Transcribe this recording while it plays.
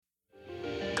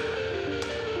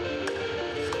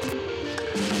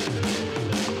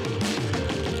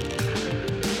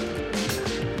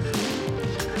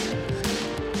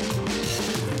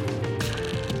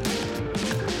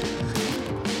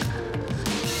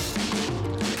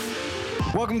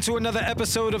Welcome to another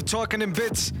episode of Talking in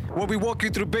Bits, where we walk you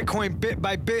through Bitcoin bit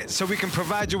by bit so we can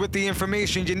provide you with the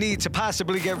information you need to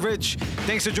possibly get rich.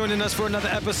 Thanks for joining us for another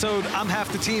episode. I'm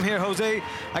half the team here, Jose.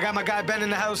 I got my guy Ben in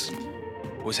the house.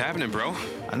 What's happening, bro?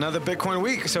 Another Bitcoin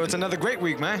week, so it's another great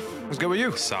week, man. What's good with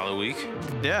you? Solid week.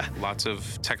 Yeah. Lots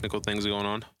of technical things going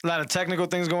on. A lot of technical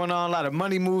things going on, a lot of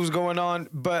money moves going on,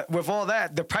 but with all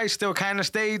that, the price still kind of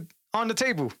stayed on the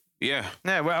table. Yeah.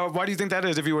 Yeah, why do you think that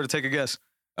is, if you were to take a guess?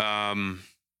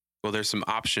 Well, there's some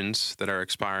options that are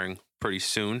expiring pretty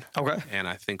soon. Okay. And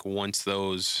I think once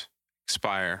those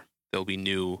expire, there'll be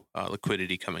new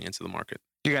liquidity coming into the market.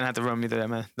 You're going to have to run me through that,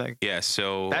 man. Like, Yeah,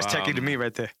 so... that's techie to me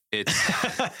right there. It's...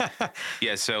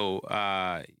 yeah,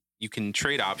 so you can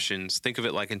trade options. Think of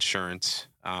it like insurance,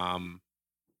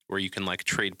 where you can like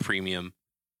trade premium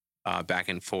back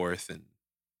and forth and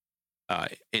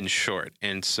in short.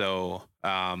 And so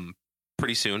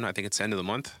pretty soon, I think it's the end of the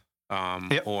month.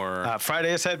 Yep. Or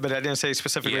Friday, I said, but I didn't say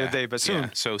specifically the day, but soon. Yeah.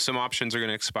 So some options are going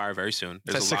to expire very soon.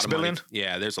 That's a lot $6 of billion? money.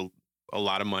 Yeah, there's a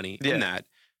lot of money in that.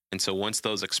 And so once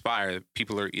those expire,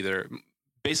 people are either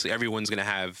basically everyone's going to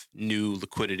have new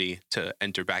liquidity to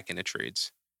enter back into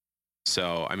trades.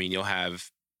 So, I mean, you'll have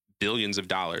billions of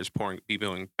dollars be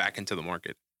going back into the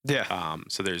market. Yeah.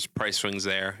 So there's price swings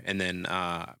there. And then,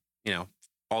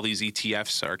 all these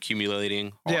ETFs are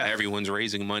accumulating. Everyone's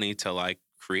raising money to like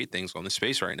create things on the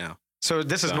space right now. So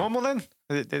this is normal then?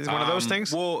 Is one of those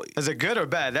things? Well, is it good or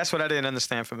bad? That's what I didn't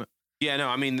understand from it. Yeah, no,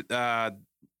 I mean,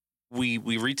 we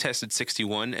retested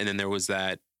 61, and then there was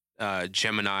that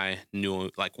Gemini new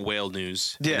like whale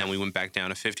news, and then we went back down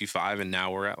to 55, and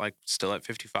now we're at still at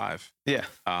 55. Yeah.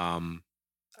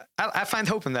 I find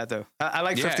hope in that though. I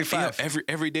like 55.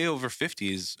 Every day over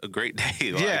 50 is a great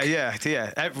day.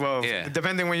 Well,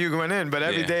 depending when you're going in, but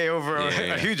every day over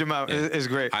a huge amount is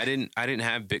great. I didn't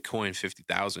have Bitcoin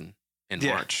 50,000 in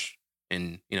March,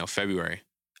 in February.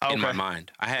 In my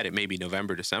mind, I had it maybe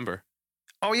November, December.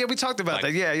 Oh yeah, we talked about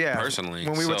that. Yeah. Personally,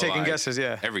 when we were taking guesses,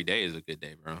 every day is a good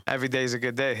day, bro. Every day is a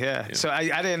good day. Yeah. So I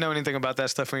didn't know anything about that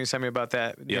stuff when you sent me about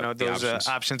that. You know, those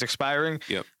options expiring.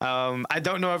 Yep. I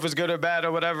don't know if it's good or bad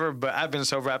or whatever, but I've been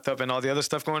so wrapped up in all the other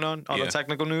stuff going on, all the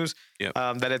technical news,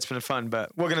 that it's been fun.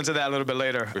 But we'll get into that a little bit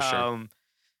later. For sure.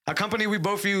 A company we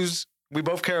both use, we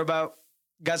both care about,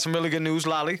 got some really good news,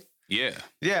 Lolly.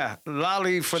 Yeah.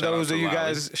 Lolly, for those of you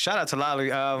guys, shout out to Lolly.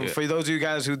 For those of you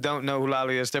guys who don't know who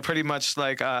Lolly is, they're pretty much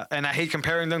like, and I hate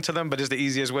comparing them to them, but it's the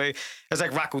easiest way. It's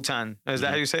like Rakuten. Is that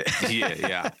how you say it?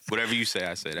 Yeah. Whatever you say,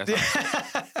 I say. That's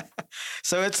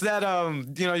So it's that,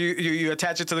 you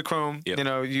attach it to the Chrome. Yep. You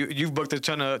know, you've booked a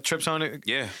ton of trips on it.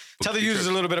 Yeah. Tell the users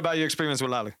a little bit about your experience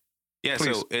with Lolly. Yeah,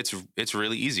 please. So it's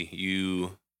really easy.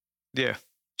 You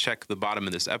check the bottom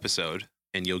of this episode,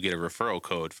 and you'll get a referral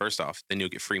code first off. Then you'll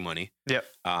get free money. Yep.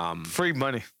 Free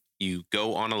money. You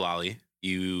go on a Lolly.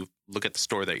 You look at the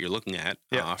store that you're looking at.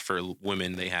 For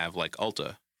women, they have like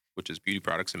Ulta, which is beauty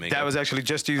products and makeup. That was actually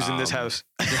just used in this house.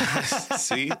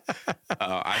 See?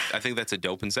 I think that's a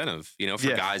dope incentive. You know,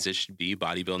 for guys, it should be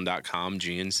bodybuilding.com,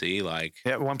 GNC, like...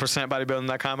 Yeah,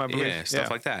 1%bodybuilding.com, I believe. Yeah,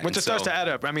 stuff like that. Which it starts to add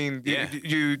up. I mean,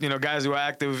 you guys who are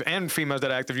active and females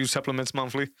that are active use supplements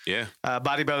monthly. Yeah.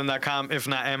 Bodybuilding.com, if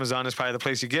not Amazon, is probably the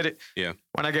place you get it. Yeah.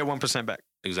 When I get 1% back.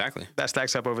 Exactly. That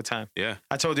stacks up over time. Yeah.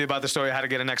 I told you about the story of how to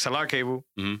get an XLR cable.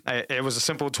 Mm-hmm. It was a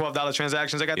simple $12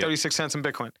 transactions. I got 36 cents in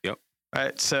Bitcoin. Yep.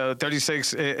 Right, so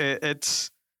 36,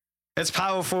 it's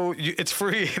powerful. It's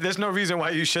free. There's no reason why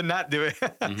you should not do it,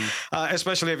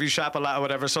 especially if you shop a lot or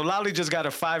whatever. So Lolly just got a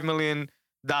 $5 million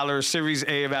Series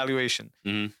A evaluation.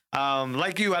 Mm-hmm.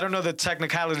 Like you, I don't know the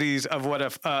technicalities of what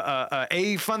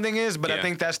a funding is, but I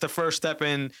think that's the first step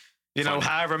in,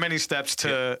 however many steps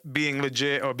to being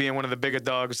legit or being one of the bigger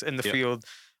dogs in the field.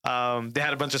 They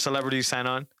had a bunch of celebrities sign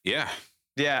on. Yeah.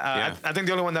 I think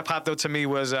the only one that popped up to me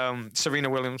was Serena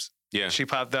Williams. Yeah. She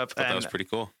popped up. That was pretty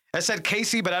cool. I said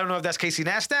Casey, but I don't know if that's Casey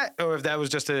Neistat or if that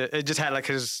was it just had like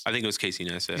his... I think it was Casey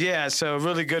Neistat. Yeah, so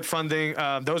really good funding.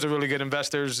 Those are really good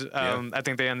investors. I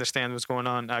think they understand what's going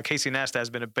on. Casey Neistat has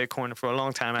been a Bitcoiner for a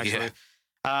long time, actually.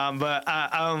 But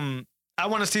I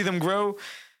want to see them grow.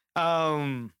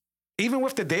 Even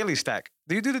with the daily stack.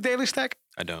 Do you do the daily stack?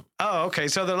 I don't. Oh, okay.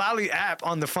 So the Lolly app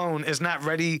on the phone is not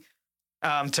ready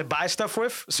to buy stuff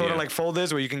with, sort of like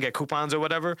folders where you can get coupons or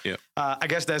whatever. Yeah. I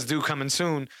guess that's due coming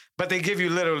soon. But they give you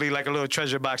literally like a little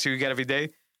treasure box you get every day.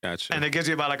 Gotcha. And it gives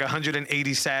you about like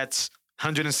 180 sats,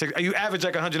 106. You average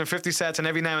like 150 sats, and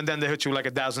every now and then they hit you like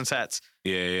 1,000 sats.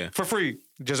 Yeah. For free.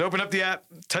 Just open up the app,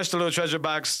 touch the little treasure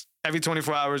box. Every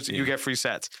 24 hours, you get free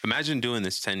sats. Imagine doing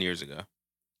this 10 years ago.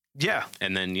 Yeah.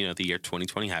 And then, the year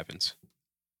 2020 happens.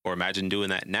 Or imagine doing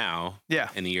that now. Yeah.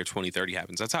 And the year 2030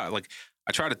 happens. That's how,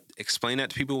 I try to explain that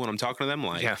to people when I'm talking to them.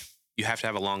 Like, you have to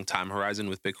have a long time horizon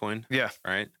with Bitcoin. Yeah.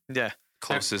 Right? Yeah.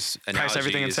 Closest analogy price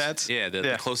everything in sats? Yeah,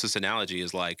 the closest analogy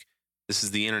is like, this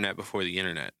is the internet before the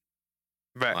internet.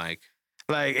 Right.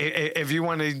 Like if you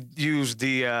want to use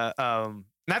the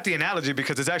not the analogy,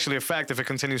 because it's actually a fact if it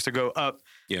continues to go up.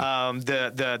 Yeah.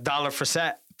 The dollar for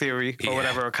sat theory or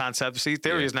whatever, or concept. See,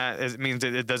 theory is not, it means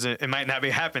that it might not be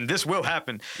happen. This will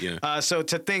happen. Yeah. So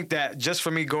to think that just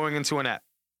for me going into an app,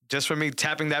 just for me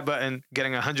tapping that button,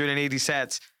 getting 180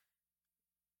 sats,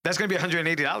 that's going to be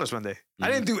 $180 one day. Mm-hmm. I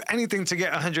didn't do anything to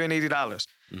get $180.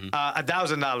 Mm-hmm.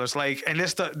 $1,000. Like, and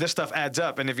this stuff adds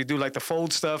up. And if you do like the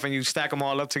fold stuff and you stack them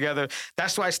all up together,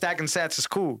 that's why stacking sats is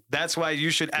cool. That's why you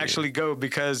should actually go,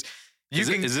 because is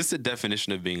this the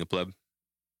definition of being a pleb?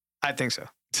 I think so.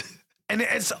 And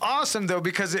it's awesome though,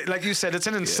 because like you said, it's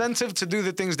an incentive to do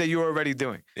the things that you're already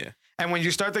doing. Yeah. And when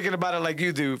you start thinking about it like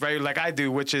you do, right? Like I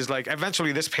do, which is like,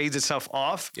 eventually this pays itself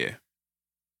off. Yeah.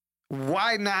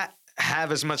 Why not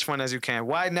have as much fun as you can?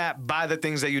 Why not buy the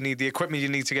things that you need, the equipment you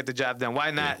need to get the job done?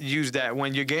 Why not use that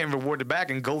when you're getting rewarded back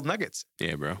in gold nuggets?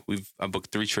 Yeah, bro. I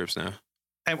booked 3 trips now.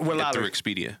 And with Lolly. Through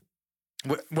Expedia.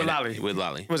 With Lolly. With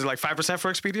Lolly. Was it like 5%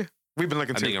 for Expedia? We've been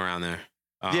looking too. I think around there.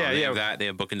 They have that. They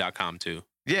have Booking.com too.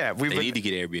 Yeah. They need to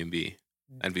get Airbnb.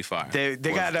 That'd be fire. They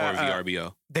got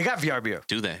VRBO. They got VRBO.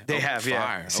 Do they? They have,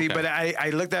 fire. See, but I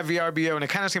looked at VRBO and it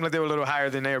kind of seemed like they were a little higher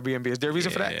than Airbnb. Is there a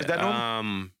reason for that? Is that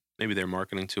normal? Maybe they're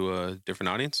marketing to a different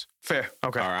audience. Fair.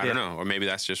 Okay. Or I don't know. Or maybe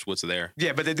that's just what's there.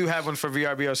 Yeah, but they do have one for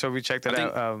VRBO, so we checked that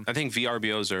out. I think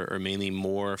VRBOs are mainly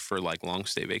more for like long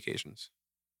stay vacations.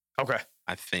 Okay.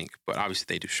 I think, but obviously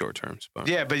they do short terms. But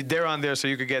yeah, but they're on there, so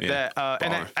you could get that.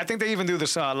 And I think they even do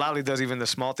this. Lolly does even the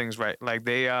small things right. Like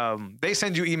they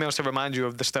send you emails to remind you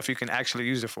of the stuff you can actually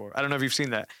use it for. I don't know if you've seen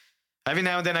that. Every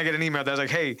now and then I get an email that's like,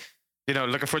 hey,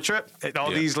 looking for a trip,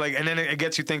 these like, and then it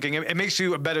gets you thinking. It makes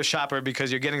you a better shopper because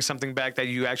you're getting something back that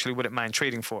you actually wouldn't mind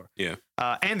trading for. Yeah.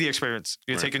 And the experience.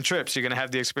 You're taking trips. You're gonna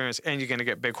have the experience, and you're gonna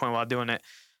get Bitcoin while doing it.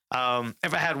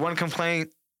 If I had one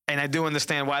complaint, and I do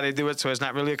understand why they do it, so it's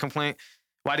not really a complaint.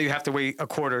 Why do you have to wait a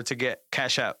quarter to get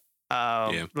cash out?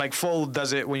 Like Fold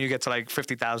does it when you get to like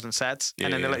 50,000 sats,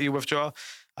 and then they let you withdraw.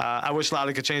 I wish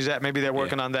Lolly could change that. Maybe they're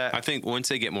working on that. I think once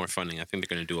they get more funding, I think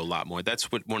they're going to do a lot more.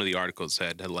 That's what one of the articles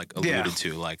had like alluded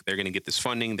to. Like they're going to get this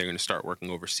funding, they're going to start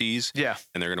working overseas, and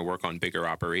they're going to work on bigger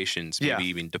operations, maybe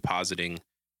even depositing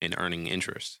and earning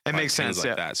interest. It makes sense,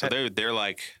 like that. So they're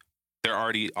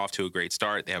already off to a great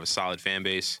start. They have a solid fan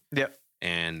base. Yep.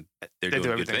 And they're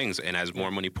doing good things. And as more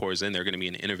money pours in, they're going to be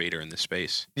an innovator in this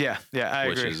space. Yeah, I agree.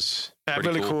 Which is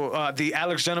really cool. The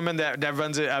Alex gentleman that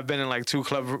runs it, I've been in like 2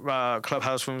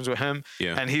 clubhouse rooms with him.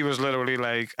 Yeah. And he was literally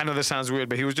like, I know this sounds weird,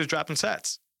 but he was just dropping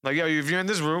sats. Like, yo, if you're in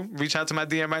this room, reach out to my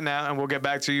DM right now and we'll get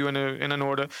back to you in an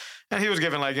order. And he was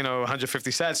giving like, 150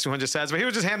 sats, 200 sats, but he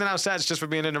was just handing out sats just for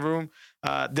being in the room.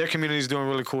 Their community is doing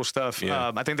really cool stuff.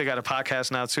 Yeah. I think they got a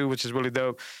podcast now too, which is really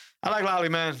dope. I like Lolly,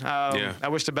 man. I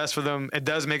wish the best for them. It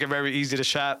does make it very easy to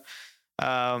shop.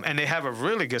 And they have a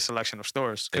really good selection of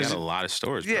stores. They got a lot of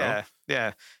stores, bro.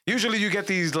 Yeah. Usually you get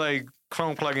these like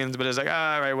Chrome plugins, but it's like,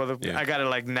 all right, well, I got to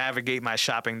like navigate my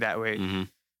shopping that way. Mm-hmm.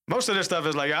 Most of their stuff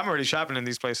is like, I'm already shopping in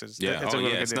these places. Yeah.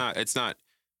 It's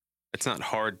not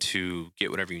hard to get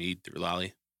whatever you need through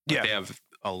Lolly. They have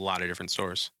a lot of different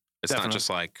stores. It's not just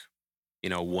like,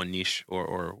 one niche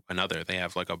or another. They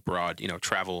have like a broad,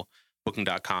 travel.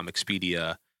 Booking.com,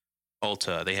 Expedia,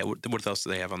 Ulta. They have what else do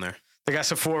they have on there? They got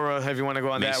Sephora. If you want to go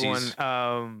on Macy's.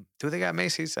 That one, do they got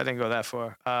Macy's? I didn't go that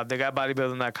far. They got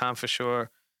Bodybuilding.com for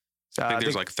sure. I think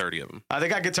there's like 30 of them. They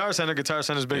got Guitar Center. Guitar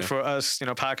Center is big for us,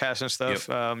 podcasts and stuff.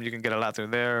 Yep. You can get a lot through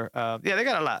there. They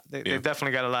got a lot. They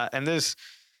definitely got a lot. And this,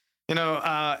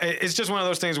 it's just one of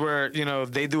those things where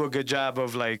they do a good job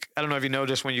of like, I don't know if you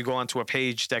noticed when you go onto a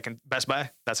page that can Best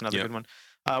Buy. That's another good one.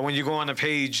 When you go on a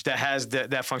page that has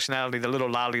that functionality, the little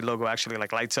Lolly logo actually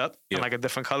like lights up in like a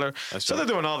different color. So they're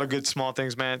doing all the good small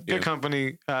things, man. Good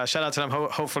company. Shout out to them.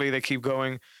 Hopefully they keep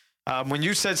going. When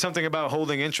you said something about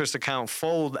holding interest account,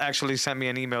 Fold actually sent me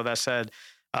an email that said,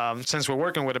 since we're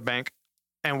working with a bank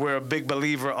and we're a big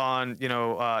believer on,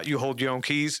 you hold your own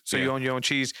keys, so you own your own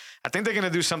cheese. I think they're going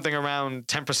to do something around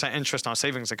 10% interest on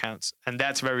savings accounts. And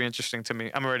that's very interesting to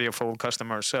me. I'm already a Fold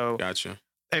customer. So gotcha.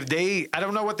 I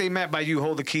don't know what they meant by you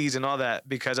hold the keys and all that,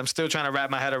 because I'm still trying to wrap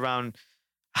my head around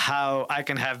how I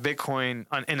can have Bitcoin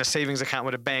in a savings account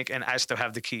with a bank and I still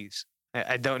have the keys.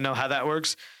 I don't know how that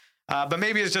works. But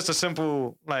maybe it's just a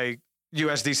simple like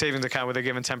USD savings account where they're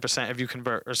giving 10% if you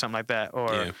convert or something like that.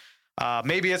 Or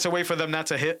maybe it's a way for them not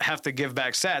to have to give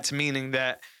back sats, meaning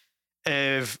that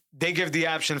if they give the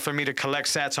option for me to collect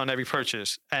sats on every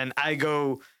purchase and I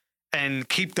go and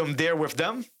keep them there with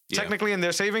them, technically in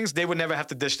their savings, they would never have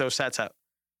to dish those sats out.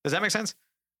 Does that make sense?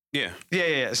 Yeah.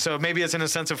 Yeah. So maybe it's an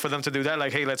incentive for them to do that.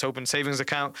 Like, hey, let's open savings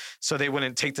account so they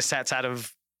wouldn't take the sats out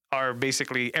of our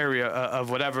basically area of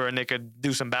whatever, and they could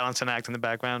do some balancing act in the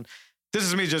background. This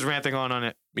is me just ranting on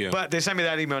it. Yeah. But they sent me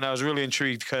that email, and I was really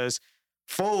intrigued because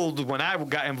Fold, when I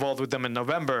got involved with them in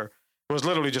November, was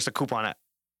literally just a coupon app.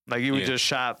 Like, you would just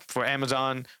shop for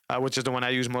Amazon, which is the one I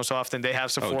use most often. They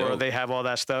have Sephora, they have all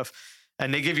that stuff.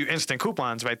 And they give you instant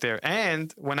coupons right there.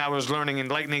 And when I was learning in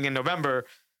Lightning in November,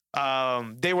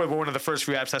 they were one of the first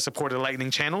few apps that supported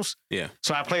Lightning channels. Yeah.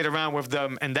 So I played around with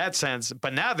them in that sense.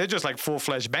 But now they're just like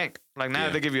full-fledged bank. Like, now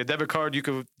they give you a debit card. You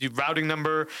could routing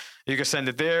number. You can send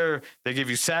it there. They give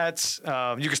you sats.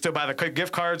 You can still buy the quick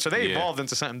gift card. So they evolved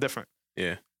into something different.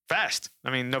 Yeah. Fast.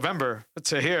 I mean, November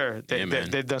to here,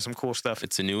 they've done some cool stuff.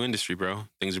 It's a new industry, bro.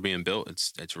 Things are being built.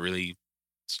 It's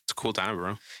a cool time,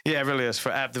 bro. Yeah, it really is.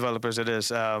 For app developers, it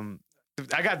is. I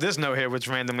got this note here, which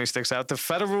randomly sticks out. The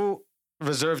Federal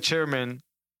Reserve Chairman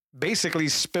basically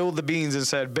spilled the beans and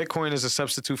said Bitcoin is a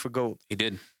substitute for gold. He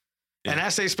did. Yeah. And I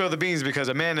say spill the beans because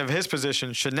a man of his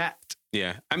position should not.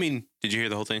 Yeah. I mean, did you hear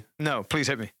the whole thing? No, please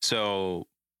hit me. So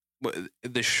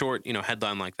the short,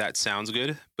 headline like that sounds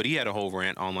good, but he had a whole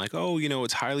rant on like,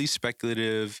 it's highly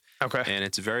speculative. Okay. And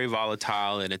it's very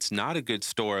volatile and it's not a good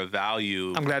store of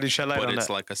value. I'm glad you shed light on that. But it's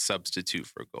like a substitute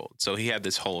for gold. So he had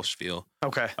this whole spiel.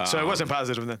 Okay. So it wasn't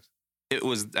positive then? It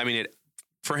was,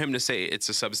 for him to say it's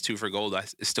a substitute for gold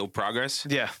is still progress.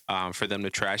 Yeah. For them to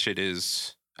trash it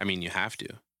is, you have to.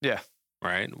 Yeah.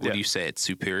 Right? What do you say? It's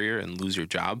superior and lose your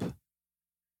job?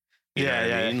 You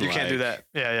can't do that.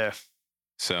 Yeah.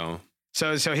 So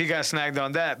he got snagged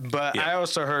on that. But I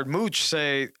also heard Mooch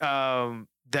say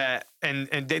that,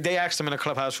 and they asked him in a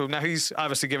Clubhouse room. Now, he's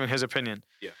obviously giving his opinion.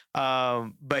 Yeah.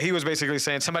 But he was basically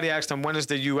saying, somebody asked him, when is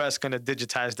the U.S. going to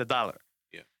digitize the dollar?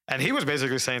 Yeah. And he was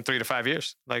basically saying 3 to 5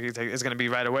 years. Like, it's going to be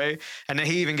right away. And then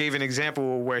he even gave an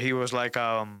example where he was like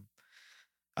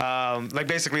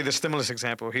basically the stimulus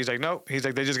example. He's like, nope. He's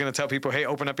like, they're just going to tell people, hey,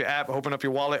 open up your app, open up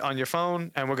your wallet on your phone,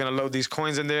 and we're going to load these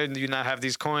coins in there. You now have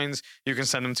these coins. You can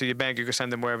send them to your bank. You can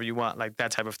send them wherever you want, like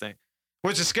that type of thing.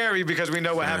 Which is scary because we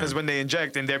know what happens when they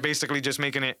inject, and they're basically just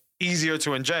making it easier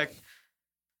to inject.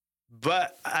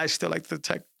 But I still like the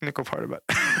technical part about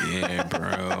it. Yeah,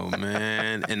 bro,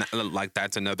 man. And like,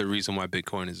 that's another reason why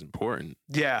Bitcoin is important.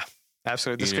 Yeah.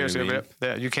 Absolutely. The scarcity of it.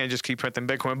 Yeah, you can't just keep printing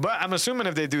Bitcoin. But I'm assuming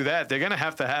if they do that, they're going to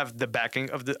have the backing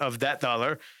of that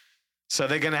dollar. So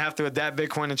they're going to have to adapt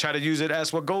Bitcoin and try to use it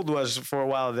as what gold was for a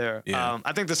while there. Yeah.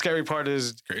 I think the scary part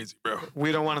is crazy, bro.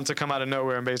 We don't want them to come out of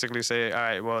nowhere and basically say, all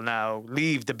right, well, now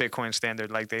leave the Bitcoin standard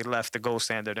like they left the gold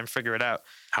standard and figure it out.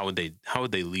 How would they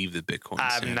leave the Bitcoin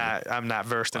standard? I'm not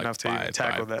versed enough to even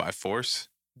tackle that. By force?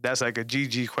 That's like a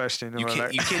GG question. You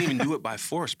can't even do it by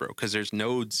force, bro, because there's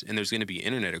nodes and there's going to be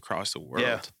internet across the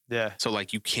world. Yeah. So,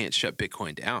 like, you can't shut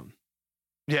Bitcoin down.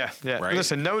 Yeah. Right?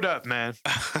 Listen, node up, man.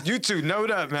 You too, node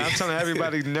up, man. I'm telling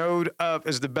everybody, node up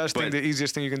is the best thing, the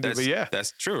easiest thing you can do. But yeah.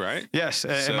 That's true, right? Yes,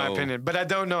 in my opinion. But I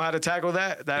don't know how to tackle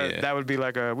that. That would be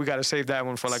like we got to save that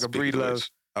one for like a breed love.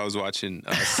 I was watching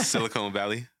Silicon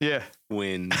Valley. Yeah.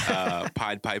 When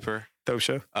Pied Piper. Dope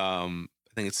show.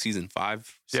 I think it's season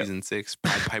 5, season 6.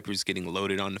 Pied Piper's getting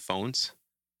loaded on the phones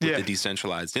with the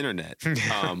decentralized internet.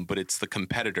 But it's the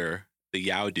competitor, the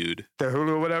Yao dude. The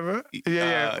Hulu or whatever?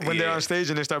 Yeah. When they're on stage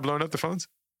and they start blowing up the phones?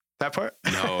 That part?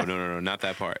 No, not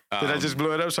that part. Did I just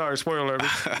blow it up? Sorry, spoiler alert.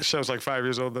 The show's like 5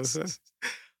 years old, though.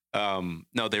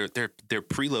 No, they're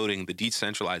preloading the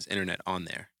decentralized internet on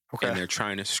there. Okay. And they're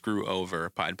trying to screw over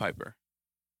Pied Piper.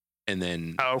 And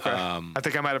then... Oh, okay. I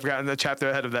think I might have gotten the chapter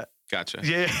ahead of that. Gotcha.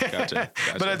 Yeah. Gotcha.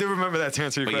 But I do remember that, to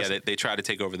answer your question. Yeah, they try to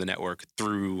take over the network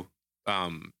through...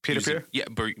 peer-to-peer? Yeah,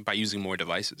 by using more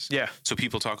devices. Yeah. So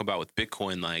people talk about with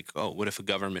Bitcoin, like, oh, what if a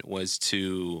government was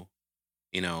to,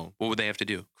 what would they have to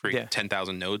do? Create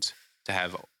 10,000 nodes to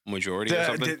have majority or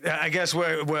something? I guess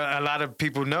where a lot of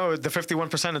people know the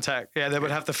 51% attack. Yeah, they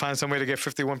would have to find some way to get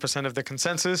 51% of the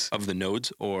consensus. Of the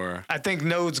nodes, or? I think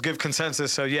nodes give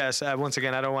consensus. So yes, once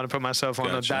again, I don't want to put myself on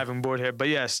a diving board here. But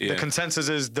yes, the consensus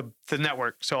is the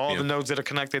network. So all the nodes that are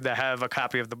connected that have a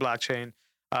copy of the blockchain,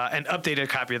 an updated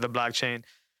copy of the blockchain,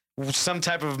 some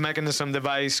type of mechanism,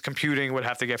 device, computing would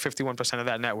have to get 51% of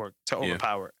that network to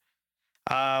overpower it.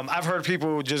 I've heard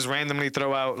people just randomly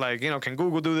throw out like, can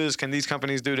Google do this? Can these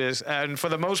companies do this? And for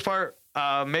the most part,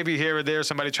 maybe here or there,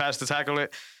 somebody tries to tackle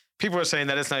it. People are saying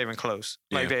that it's not even close.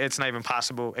 Like it's not even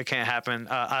possible. It can't happen.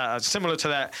 Similar to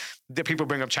that, people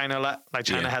bring up China a lot. Like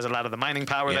China has a lot of the mining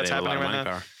power that's happening right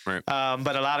now. Right.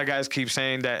 But a lot of guys keep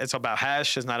saying that it's about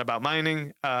hash. It's not about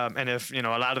mining. And if, a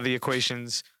lot of the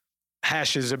equations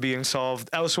hashes are being solved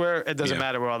elsewhere, it doesn't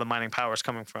matter where all the mining power is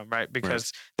coming from, right?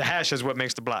 Because the hash is what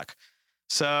makes the block.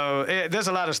 So there's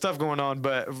a lot of stuff going on,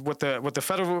 but with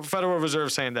the Federal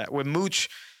Reserve saying that, with Mooch,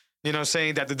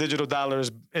 saying that the digital dollar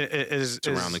is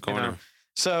around the corner.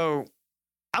 So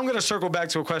I'm going to circle back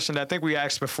to a question that I think we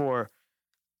asked before.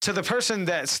 To the person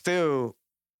that still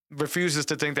refuses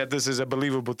to think that this is a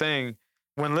believable thing,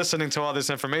 when listening to all this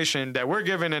information that we're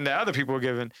given and that other people are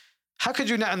given, how could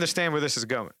you not understand where this is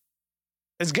going?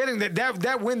 It's getting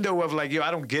that window of like, yo,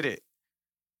 I don't get it.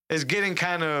 It's getting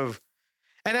kind of,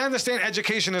 and I understand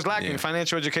education is lacking,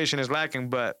 financial education is lacking,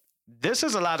 but this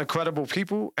is a lot of credible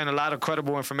people and a lot of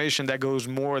credible information that goes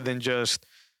more than just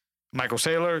Michael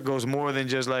Saylor, goes more than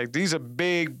just like, these are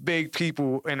big, big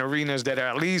people in arenas that are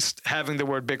at least having the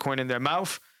word Bitcoin in their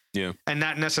mouth. Yeah. And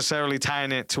not necessarily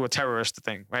tying it to a terrorist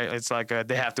thing, right? It's like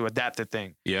they have to adapt the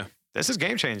thing. Yeah. This is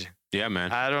game changing. Yeah,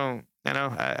 man. I don't,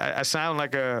 I sound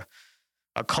like a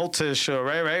cultish show,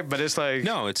 right? But it's like,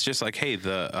 no, it's just like, hey,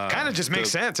 kind of just makes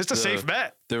sense. It's a safe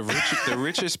bet. The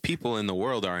richest people in the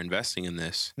world are investing in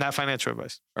this. Not financial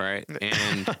advice. All right.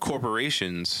 And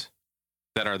corporations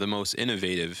that are the most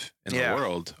innovative in the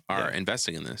world are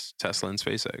investing in this. Tesla and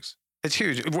SpaceX. It's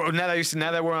huge. Now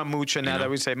that we're on Mooch, and now that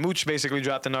we say Mooch basically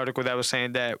dropped an article that was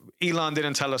saying that Elon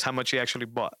didn't tell us how much he actually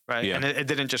bought, right? Yeah. And it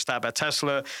didn't just stop at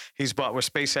Tesla. He's bought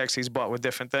with SpaceX. He's bought with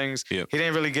different things. Yep. He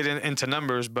didn't really get into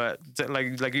numbers, but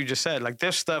like you just said, like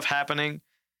there's stuff happening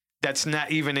that's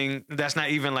not even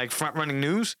like front running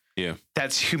news. Yeah,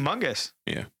 that's humongous.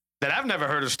 Yeah, that I've never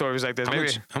heard of stories like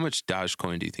this. How much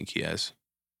Dogecoin do you think he has?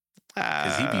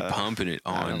 Because he'd be pumping it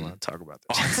on. I don't want to talk about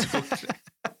this.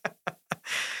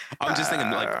 I'm just thinking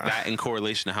like that in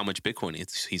correlation to how much Bitcoin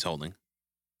he's holding.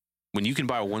 When you can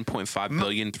buy 1.5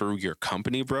 billion through your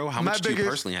company, bro, how much do you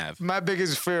personally have? My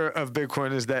biggest fear of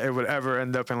Bitcoin is that it would ever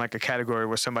end up in like a category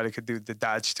where somebody could do the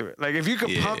dodge to it. Like if you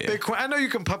could pump Bitcoin, I know you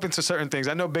can pump into certain things.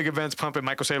 I know big events pump it.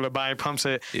 Michael Saylor buying pumps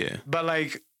it. Yeah. But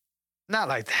like, not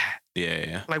like that.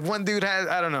 Yeah. Like one dude has,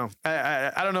 I don't know.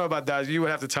 I don't know about Dodge. You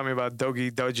would have to tell me about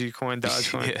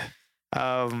Dogecoin.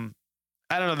 Yeah.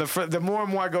 I don't know. The more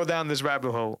and more I go down this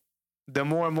rabbit hole, the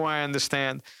more and more I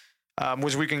understand,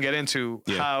 which we can get into,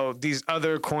 how these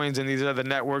other coins and these other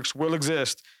networks will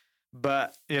exist,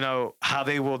 but how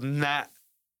they will not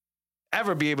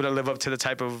ever be able to live up to the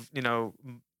type of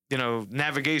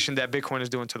navigation that Bitcoin is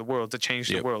doing to the world to change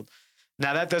the world.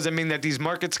 Now that doesn't mean that these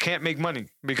markets can't make money,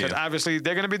 because obviously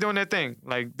they're going to be doing their thing.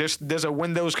 Like there's a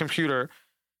Windows computer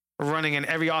running in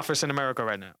every office in America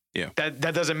right now. Yeah.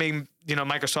 That doesn't mean,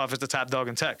 Microsoft is the top dog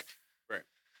in tech. Right.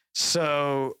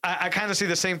 So I kind of see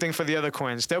the same thing for the other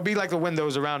coins. There'll be like the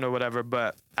windows around or whatever,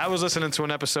 but I was listening to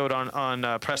an episode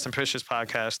on Preston Pish's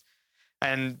podcast,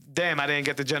 and damn, I didn't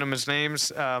get the gentlemen's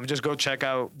names. Just go check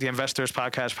out the Investors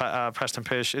podcast, Preston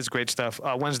Pish. It's great stuff.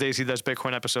 Wednesdays he does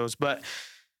Bitcoin episodes, but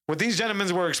what these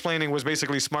gentlemen were explaining was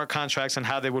basically smart contracts and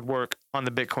how they would work on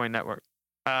the Bitcoin network.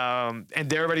 And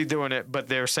they're already doing it, but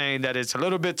they're saying that it's a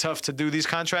little bit tough to do these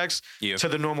contracts to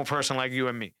the normal person like you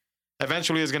and me.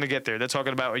 Eventually it's going to get there. They're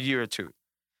talking about a year or two.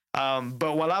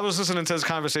 But while I was listening to this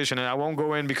conversation, and I won't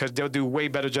go in because they'll do way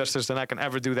better justice than I can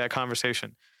ever do that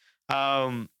conversation.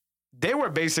 They were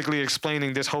basically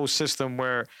explaining this whole system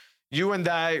where you and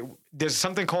I, there's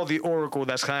something called the Oracle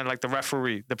that's kind of like the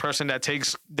referee, the person that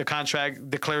takes the contract,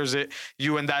 declares it.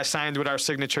 You and I signed with our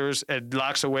signatures, it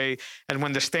locks away. And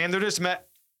when the standard is met,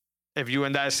 if you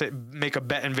and I make a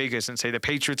bet in Vegas and say the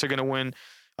Patriots are going to win,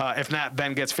 if not,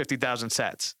 Ben gets 50,000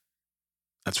 sats.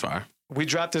 That's fire. We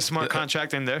drop this smart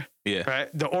contract in there. Yeah. Right.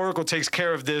 The Oracle takes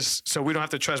care of this, so we don't have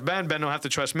to trust Ben. Ben don't have to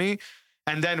trust me.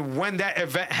 And then when that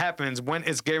event happens, when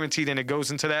it's guaranteed and it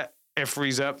goes into that, it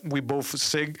frees up. We both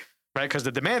sig, right? Because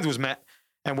the demand was met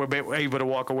and we're able to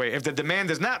walk away. If the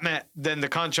demand is not met, then the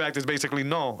contract is basically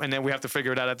null. And then we have to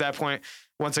figure it out at that point.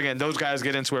 Once again, those guys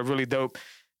get into it really dope.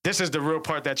 This is the real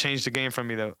part that changed the game for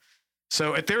me, though.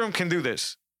 So Ethereum can do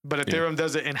this, but Ethereum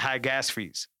does it in high gas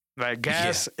fees. Right?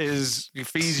 Gas is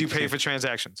fees you pay for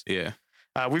transactions. Yeah.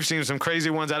 We've seen some crazy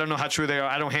ones. I don't know how true they are.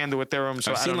 I don't handle Ethereum,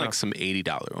 so I've seen I don't like some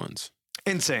 $80 ones.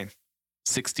 Insane.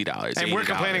 $60. And we're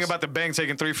complaining about the bank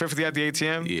taking $350 at the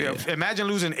ATM. Yeah. Imagine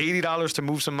losing $80 to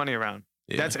move some money around.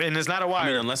 Yeah. And it's not a wire. I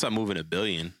mean, unless I'm moving $1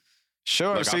 billion.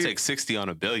 Sure. Look, I'll take 60 on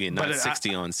 $1 billion, not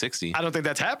 60 on 60. I don't think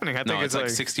that's happening. I think it's like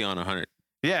 60 on 100.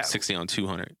 Yeah. 60 on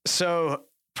 200. So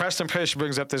Preston Pish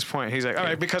brings up this point. He's like, all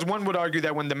right, because one would argue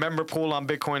that when the member pool on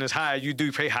Bitcoin is high, you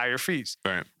do pay higher fees.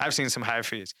 Right. I've seen some higher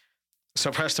fees.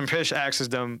 So Preston Pish asks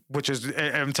them, which is,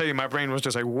 I'm telling you, my brain was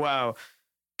just like, wow,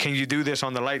 can you do this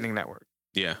on the Lightning Network?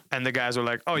 Yeah. And the guys were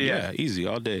like, oh, yeah. Easy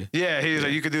all day. Yeah, he's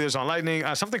like, you could do this on Lightning.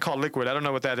 Something called Liquid. I don't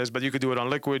know what that is, but you could do it on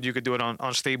Liquid. You could do it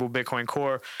on stable Bitcoin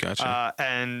Core. Gotcha.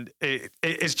 And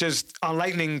it's just on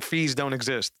Lightning, fees don't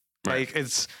exist. Right. Like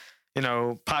it's,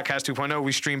 Podcast 2.0,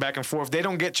 we stream back and forth. They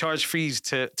don't get charged fees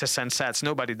to send sats.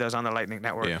 Nobody does on the Lightning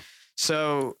Network. Yeah.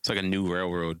 So it's like a new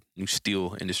railroad, new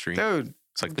steel industry. Dude.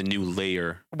 It's like the new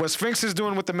layer. What Sphinx is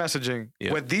doing with the messaging,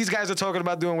 what these guys are talking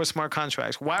about doing with smart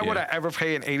contracts, why would I ever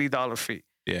pay an $80 fee?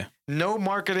 Yeah. No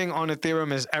marketing on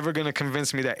Ethereum is ever going to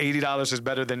convince me that $80 is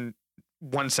better than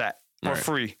one sat or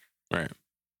free. Right.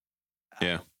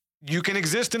 Yeah. You can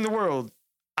exist in the world.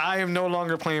 I am no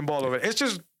longer playing ball over it. It's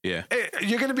just, you're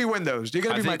going to be Windows. You're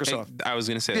going to be Microsoft. I was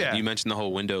going to say, you mentioned the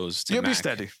whole Windows to You'll Mac, be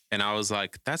steady. And I was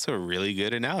like, that's a really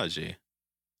good analogy.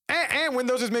 And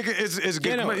Windows is making is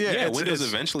good. Windows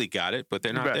eventually got it, but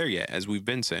they're not there yet, as we've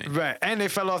been saying. Right, and they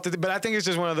fell off. But I think it's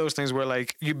just one of those things where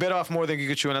like you bit off more than you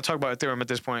could chew. And I talk about Ethereum at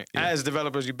this point. Yeah. As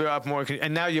developers, you bit off more,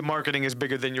 and now your marketing is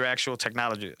bigger than your actual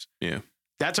technology is. Yeah,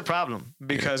 that's a problem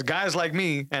because guys like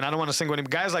me, and I don't want to single any,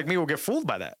 guys like me will get fooled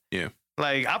by that. Yeah,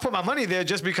 like I put my money there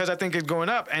just because I think it's going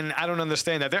up, and I don't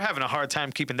understand that they're having a hard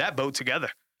time keeping that boat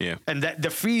together. Yeah, and that the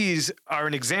fees are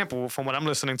an example from what I'm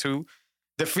listening to.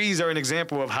 The fees are an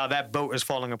example of how that boat is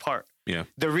falling apart. Yeah.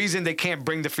 The reason they can't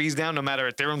bring the fees down, no matter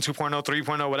Ethereum 2.0,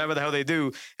 3.0, whatever the hell they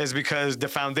do, is because the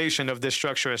foundation of this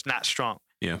structure is not strong.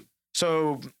 Yeah.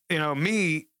 So,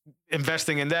 me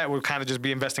investing in that would kind of just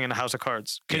be investing in a house of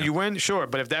cards. Can you win? Sure.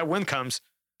 But if that win comes,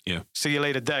 see you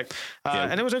later, deck.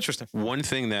 And it was interesting. One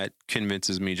thing that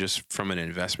convinces me just from an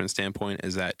investment standpoint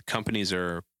is that companies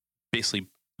are basically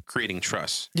creating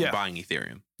trust buying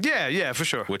Ethereum. Yeah, for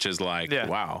sure. Which is like,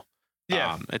 wow.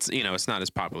 Yeah, it's it's not as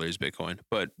popular as Bitcoin,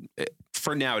 but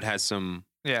for now it has some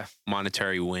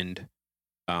monetary wind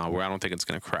where I don't think it's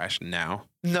going to crash now.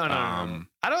 No.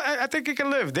 I think it can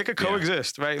live. They could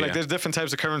coexist, right? Like there's different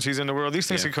types of currencies in the world. These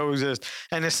things can coexist.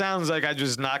 And it sounds like I'm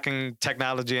just knocking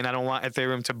technology, and I don't want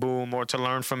Ethereum to boom or to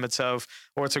learn from itself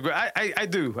or to grow. I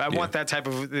do. I want that type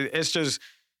of. It's just,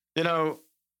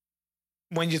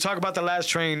 when you talk about the last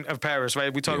train of Paris,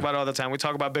 right? We talk about it all the time. We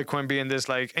talk about Bitcoin being this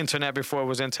like internet before it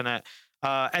was internet.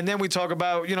 And then we talk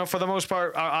about, for the most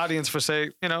part, our audience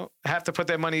have to put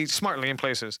their money smartly in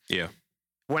places. Yeah.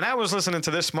 When I was listening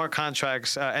to this smart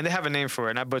contracts, and they have a name for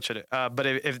it, and I butchered it. But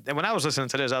when I was listening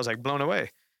to this, I was like blown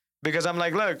away because I'm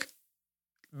like, look,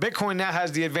 Bitcoin now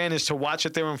has the advantage to watch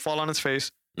Ethereum fall on its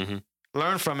face,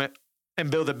 learn from it, and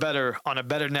build it better on a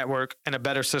better network and a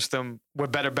better system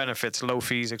with better benefits, low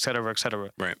fees, et cetera, et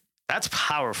cetera. Right. That's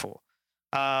powerful.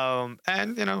 And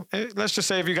let's just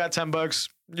say if you got $10,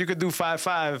 you could do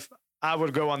 5.5. I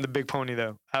would go on the big pony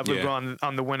though. I would go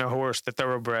on the winner horse, the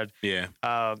thoroughbred. Yeah.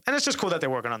 And it's just cool that they're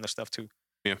working on this stuff too.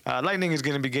 Yeah. Lightning is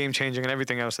going to be game changing, and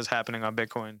everything else that's happening on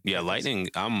Bitcoin. Yeah, Lightning.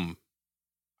 I'm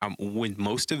when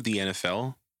most of the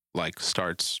NFL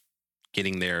starts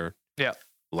getting their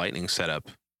Lightning set up.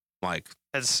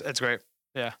 It's great.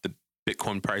 Yeah. The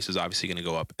Bitcoin price is obviously going to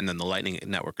go up, and then the Lightning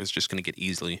network is just going to get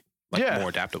easily more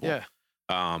adaptable. Yeah.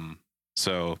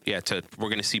 So we're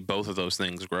going to see both of those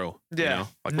things grow. Yeah.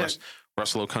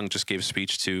 Russell Okung just gave a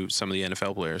speech to some of the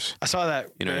NFL players. I saw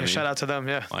that. Shout out to them.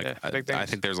 Yeah. Big things. I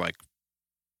think there's I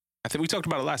think we talked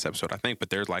about it last episode. But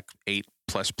there's 8+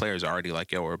 players already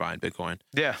we're buying Bitcoin.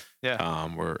 Yeah.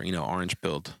 We're orange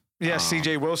build. Yeah,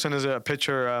 C.J. Wilson is a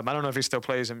pitcher. I don't know if he still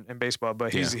plays in baseball,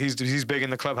 but he's big in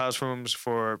the clubhouse rooms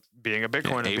for being a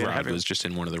Bitcoiner. A-Rod was just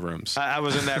in one of the rooms. I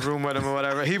was in that room with him or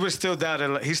whatever. He was still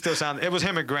doubted. He still sounded. It was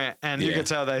him and Grant, and you could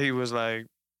tell that he was like,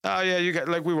 "Oh yeah, you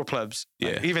got we were plebs."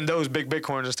 Even those big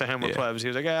Bitcoiners to him were plebs. He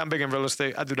was like, "Yeah, I'm big in real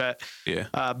estate. I do that."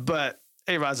 Yeah. But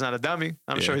A-Rod's not a dummy.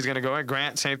 I'm sure he's gonna go in.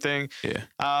 Grant, same thing.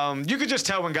 Yeah. You could just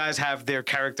tell when guys have their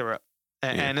character up.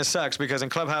 And it sucks because in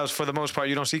Clubhouse, for the most part,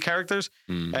 you don't see characters.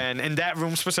 And in that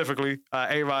room specifically,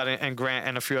 A-Rod and Grant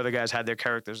and a few other guys had their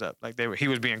characters up. He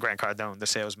was being Grant Cardone, the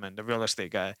salesman, the real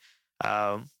estate guy.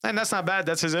 And that's not bad.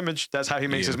 That's his image. That's how he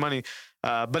makes his money.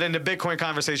 But in the Bitcoin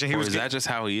conversation, is that just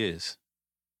how he is?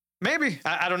 Maybe.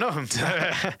 I don't know him.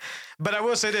 But I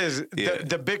will say this.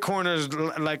 The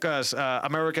Bitcoiners like us,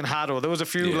 American Hodl, there was a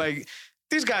few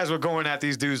these guys were going at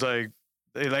these dudes like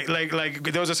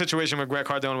there was a situation where Grant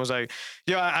Cardone was like,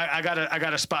 "Yo, I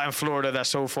got a spot in Florida that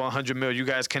sold for $100 million. You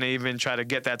guys can't even try to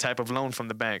get that type of loan from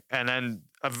the bank." And then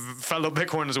fellow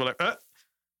Bitcoiners were like,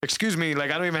 "Excuse me, I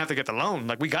don't even have to get the loan.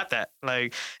 We got that."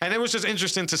 And it was just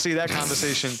interesting to see that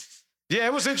conversation. Yeah,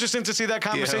 it was interesting to see that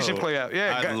conversation play out.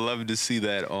 Yeah, I'd love to see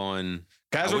that on.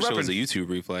 Guys, I wish it was a YouTube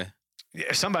replay.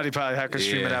 Yeah, somebody probably had to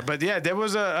stream it out. But yeah, there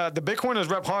was the Bitcoiners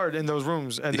rep hard in those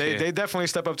rooms. And they definitely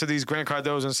step up to these Grant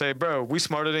Cardones and say, bro, we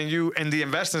smarter than you in the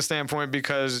investing standpoint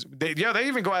because they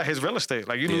even go at his real estate.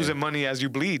 Like, you losing money as you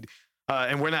bleed.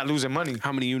 And we're not losing money.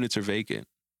 How many units are vacant?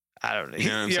 I don't know.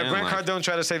 Grant Cardone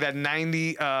tried to say that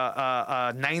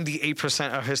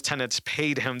 98% of his tenants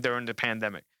paid him during the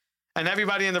pandemic. And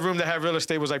everybody in the room that had real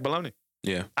estate was like, baloney.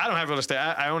 Yeah. I don't have real estate.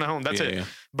 I own a home. That's it. Yeah.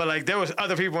 But like, there was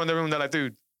other people in the room that like,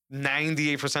 dude,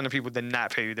 98% of people did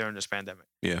not pay you during this pandemic.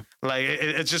 Yeah. Like,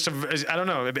 it's just, I don't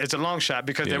know. It's a long shot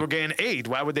because they were getting aid.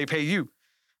 Why would they pay you?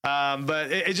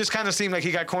 But it just kind of seemed like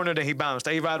he got cornered and he bounced.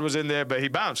 A-Rod was in there, but he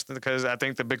bounced because I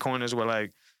think the Bitcoiners were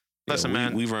like, listen,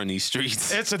 man. We run these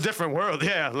streets. It's a different world.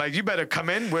 Yeah. Like, you better come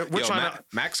in. We're trying to.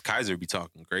 Max Kaiser be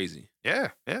talking crazy.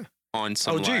 Yeah. Yeah. On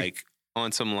some like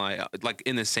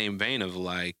in the same vein of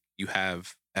like, you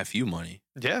have FU money.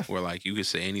 Yeah. Where like you could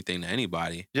say anything to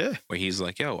anybody. Yeah. Where he's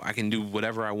like, yo, I can do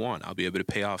whatever I want. I'll be able to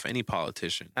pay off any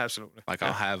politician. Absolutely. Like,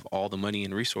 I'll have all the money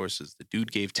and resources. The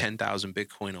dude gave 10,000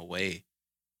 Bitcoin away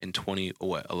in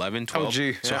 11, 12.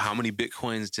 So how many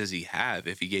Bitcoins does he have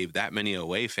if he gave that many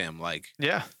away, fam? Like,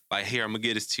 here, I'm going to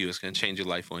get this to you. It's going to change your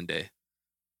life one day.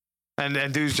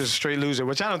 And dude's just a straight loser,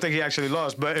 which I don't think he actually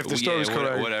lost. But if the story's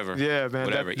correct, whatever. Yeah, man,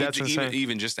 whatever. That's insane.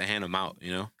 Even just to hand them out,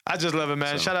 you know. I just love it,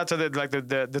 man. So. Shout out to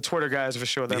the Twitter guys for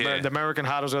sure. The American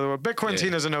Hodls of the world. Bitcoin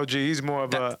Tina's an OG. He's more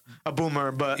of a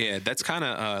boomer, but that's kind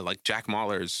of like Jack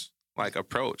Mahler's like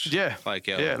approach. Yeah, like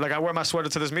like I wear my sweater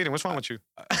to this meeting. What's wrong with you?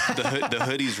 The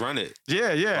hoodies run it.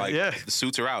 Yeah. The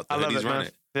suits are out. The hoodies run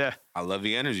it. Yeah, I love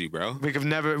the energy, bro. We've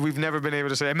never been able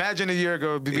to say. Imagine a year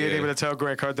ago being able to tell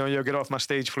Grant Cardone, "Yo, get off my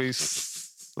stage, please."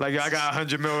 Like, I got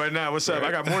 100 mil right now. What's up?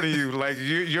 I got more than you. Like,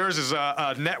 yours is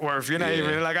net worth. You're not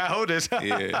even like, I hold this.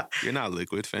 You're not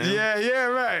liquid, fam.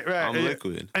 Right. I'm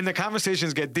liquid. And the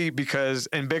conversations get deep because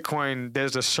in Bitcoin,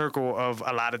 there's a circle of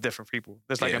a lot of different people.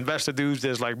 There's like investor dudes,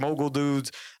 there's like mogul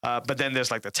dudes, but then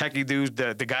there's like the techie dudes,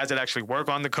 the guys that actually work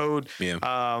on the code.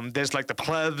 Yeah. There's like the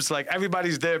plebs. Like,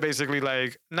 everybody's there basically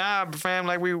like, nah, fam,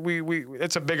 like we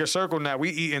it's a bigger circle now.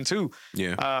 We eating too.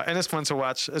 Yeah. And it's fun to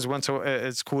watch.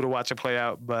 It's cool to watch it play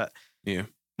out. But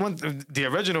the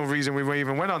original reason we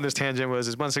even went on this tangent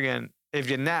was once again, if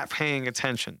you're not paying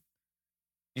attention,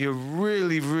 you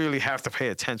really, really have to pay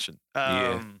attention.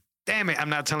 Damn it, I'm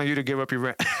not telling you to give up your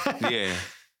rent.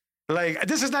 Like,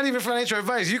 this is not even financial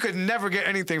advice. You could never get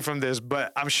anything from this,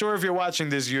 but I'm sure if you're watching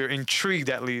this, you're intrigued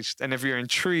at least. And if you're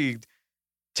intrigued,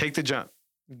 take the jump.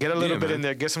 Get a little bit in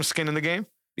there. Get some skin in the game.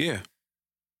 Yeah.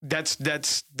 That's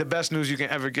the best news you can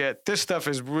ever get. This stuff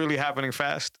is really happening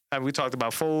fast. We talked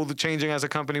about Fold changing as a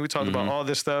company. We talked about all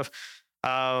this stuff.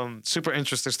 Super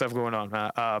interesting stuff going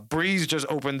on. Breeze just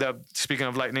opened up. Speaking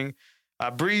of Lightning,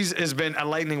 Breeze has been a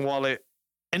Lightning wallet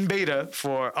in beta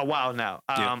for a while now.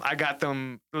 I got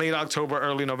them late October,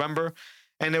 early November,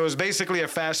 and it was basically a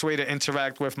fast way to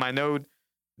interact with my node.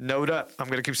 Node up. I'm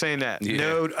gonna keep saying that.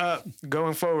 Node up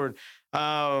going forward.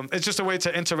 It's just a way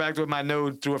to interact with my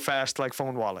node through a fast like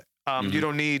phone wallet. You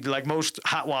don't need, like most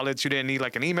hot wallets, you didn't need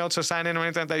like an email to sign in or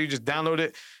anything like that. You just download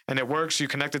it and it works. You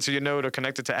connect it to your node or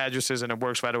connect it to addresses and it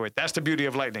works right away. That's the beauty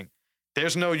of Lightning.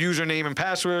 There's no username and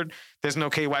password. There's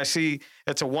no KYC.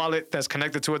 It's a wallet that's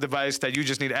connected to a device that you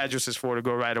just need addresses for to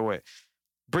go right away.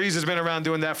 Breeze has been around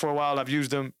doing that for a while. I've used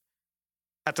them.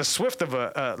 At the swift of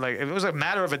it was a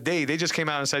matter of a day. They just came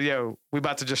out and said, yo, we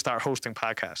about to just start hosting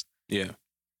podcasts. Yeah.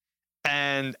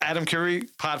 And Adam Curry,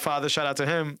 Podfather, shout out to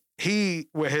him. He,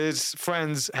 with his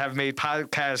friends, have made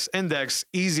Podcast Index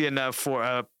easy enough for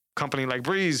a company like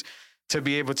Breeze to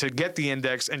be able to get the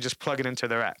index and just plug it into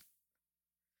their app.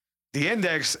 The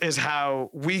index is how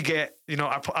we get,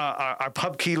 our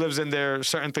pub key lives in there.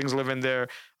 Certain things live in there.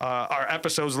 Our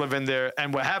episodes live in there.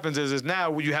 And what happens is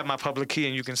now you have my public key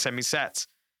and you can send me sats.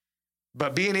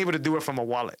 But being able to do it from a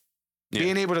wallet,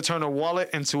 being able to turn a wallet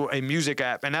into a music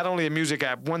app, and not only a music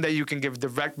app, one that you can give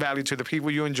direct value to the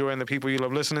people you enjoy and the people you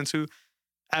love listening to,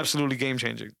 absolutely game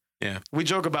changing. Yeah. We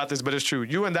joke about this, but it's true.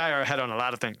 You and I are ahead on a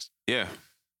lot of things. Yeah.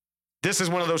 This is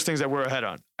one of those things that we're ahead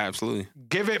on. Absolutely.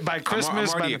 Give it by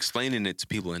Christmas. I'm already explaining it to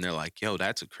people, and they're like, yo,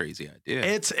 that's a crazy idea.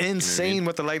 It's insane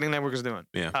what the Lightning Network is doing.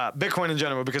 Yeah. Bitcoin in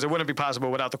general, because it wouldn't be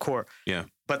possible without the core. Yeah.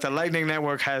 But the Lightning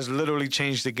Network has literally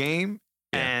changed the game.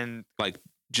 Yeah. And like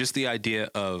just the idea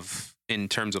of, in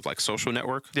terms of like social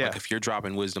network, like if you're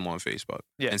dropping wisdom on Facebook,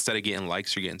 instead of getting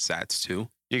likes, you're getting sats too.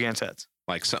 You're getting sats.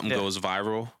 Like something goes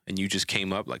viral and you just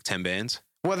came up like 10 bands.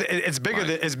 Well, it's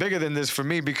bigger than this for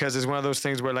me, because it's one of those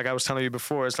things where, like I was telling you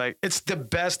before, it's like it's the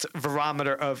best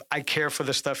barometer of I care for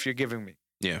the stuff you're giving me.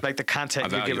 Yeah. Like the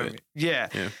content you're giving me. Yeah.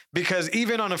 Because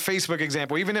even on a Facebook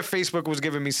example, even if Facebook was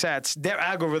giving me sats, their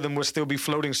algorithm would still be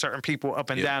floating certain people up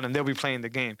and down, and they'll be playing the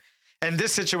game. In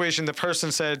this situation, the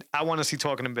person said, I want to see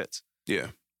Talking in Bits. Yeah.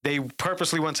 They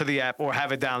purposely went to the app or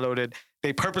have it downloaded.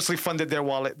 They purposely funded their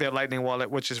wallet, their Lightning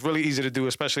wallet, which is really easy to do,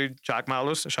 especially Jock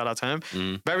Malus. Shout out to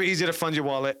him. Very easy to fund your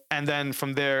wallet. And then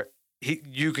from there,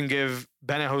 you can give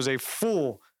Ben and Jose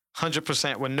full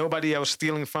 100% when nobody else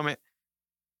stealing from it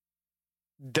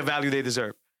the value they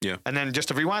deserve. Yeah. And then just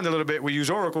to rewind a little bit, we use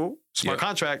Oracle, smart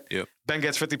contract. Yep. Ben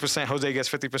gets 50%, Jose gets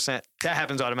 50%. That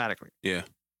happens automatically. Yeah.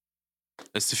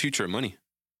 It's the future of money.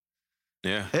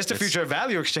 Yeah. It's the future of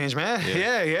value exchange, man.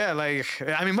 Yeah. Like,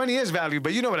 I mean, money is value,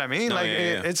 but you know what I mean? No,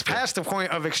 it's past the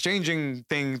point of exchanging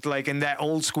things like in that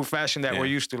old school fashion that we're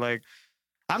used to. Like,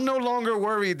 I'm no longer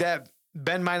worried that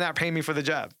Ben might not pay me for the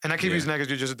job. And I keep using that because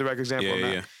you're just a direct example of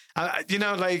that. You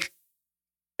know, like,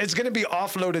 it's going to be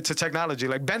offloaded to technology.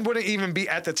 Like, Ben wouldn't even be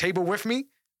at the table with me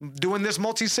doing this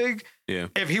multi-sig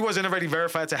if he wasn't already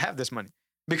verified to have this money.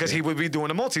 Because he would be doing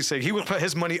a multi-sig. He would put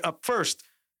his money up first.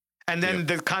 And then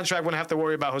the contract wouldn't have to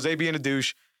worry about Jose being a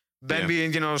douche, Ben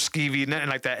being, skeevy, nothing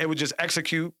like that. It would just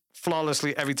execute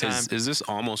flawlessly every time. Is this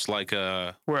almost like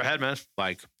a... We're ahead, man.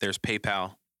 Like, there's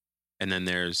PayPal, and then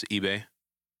there's eBay?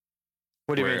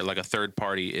 What do you mean? Where, like, a third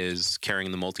party is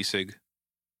carrying the multi-sig,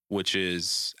 which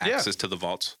is access to the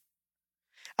vaults?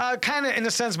 Kind of in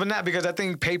a sense, but not, because I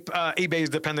think eBay is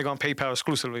depending on PayPal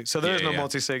exclusively. So there is no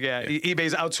multi-sig.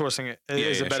 eBay's outsourcing it. It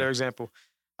is a better example.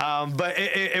 But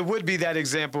it would be that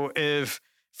example if,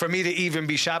 for me to even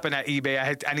be shopping at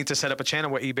eBay, I need to set up a channel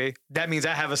with eBay. That means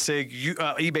I have a SIG,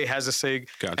 eBay has a SIG,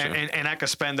 and I could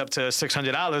spend up to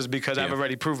 $600 because I've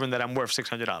already proven that I'm worth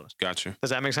 $600. Gotcha. Does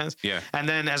that make sense? Yeah. And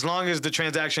then as long as the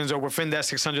transactions are within that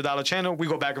 $600 channel, we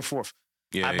go back and forth.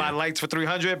 I buy lights for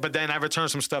 $300, but then I return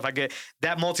some stuff. I get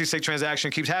that multi-sig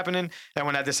transaction keeps happening, and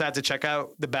when I decide to check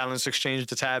out, the balance exchange,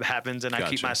 the tab happens, and I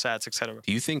keep my sats, etc.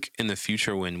 Do you think in the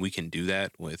future when we can do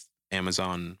that with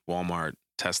Amazon, Walmart,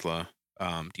 Tesla,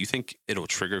 do you think it'll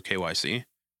trigger KYC?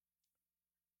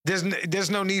 There's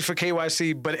no need for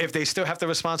KYC, but if they still have to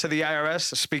respond to the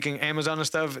IRS, speaking Amazon and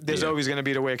stuff, there's always going to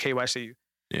be the way of KYC you.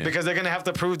 Because they're going to have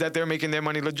to prove that they're making their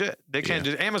money legit. They can't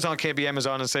just, Amazon can't be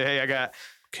Amazon and say, hey, I got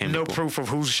no proof of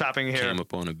who's shopping here. Came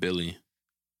up on a Billy.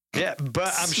 Yeah,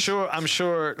 but I'm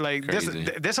sure like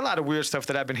there's a lot of weird stuff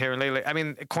that I've been hearing lately. I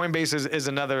mean, Coinbase is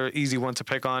another easy one to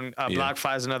pick on.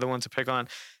 BlockFi is another one to pick on.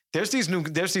 There's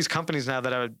these companies now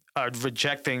that are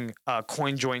rejecting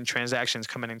CoinJoin transactions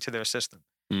coming into their system.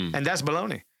 And that's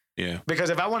baloney. Yeah. Because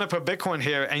if I want to put Bitcoin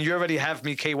here and you already have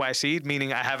me KYC'd,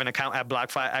 meaning I have an account at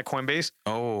BlockFi at Coinbase.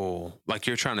 Oh, like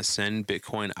you're trying to send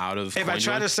Bitcoin out of If CoinJoin? I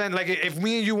try to send, like if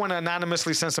me and you want to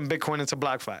anonymously send some Bitcoin into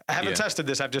BlockFi. I haven't tested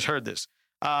this. I've just heard this.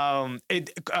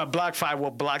 BlockFi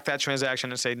will block that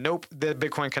transaction and say, nope, the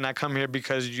Bitcoin cannot come here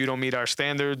because you don't meet our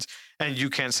standards and you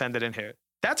can't send it in here.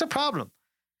 That's a problem.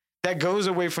 That goes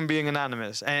away from being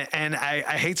anonymous. And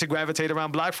I hate to gravitate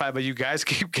around BlockFi, but you guys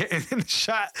keep getting in the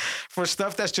shot for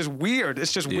stuff that's just weird.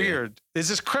 It's just weird. It's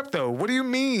just crypto. What do you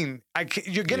mean?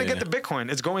 You're going to get the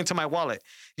Bitcoin. It's going to my wallet.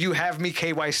 You have me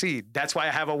KYC. That's why I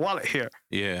have a wallet here.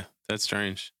 Yeah, that's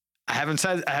strange. I haven't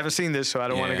seen this, so I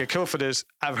don't want to get killed for this.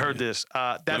 I've heard this.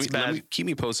 That's bad. Keep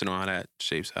me posted on how that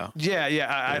shapes out.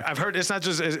 Yeah. I've heard it's not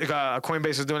just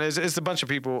Coinbase is doing it. It's a bunch of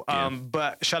people.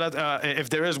 But shout out if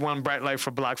there is one bright light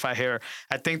for BlockFi here,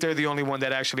 I think they're the only one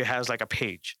that actually has like a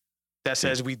page that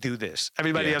says we do this.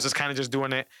 Everybody else is kind of just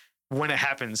doing it when it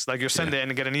happens. Like you'll send it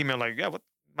and get an email like,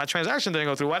 my transaction didn't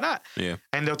go through. Why not? Yeah.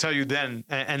 And they'll tell you then.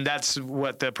 And that's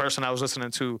what the person I was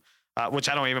listening to. Which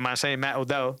I don't even mind saying, Matt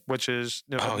Odell, which is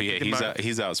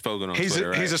he's outspoken on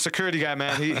Twitter. Right? He's a security guy,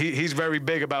 man. He's very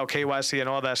big about KYC and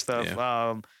all that stuff.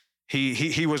 Yeah.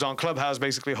 He was on Clubhouse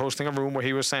basically hosting a room where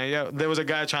he was saying, there was a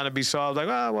guy trying to be solved, like,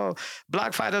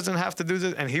 BlockFi doesn't have to do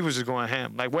this, and he was just going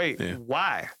ham. Like, wait,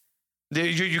 why?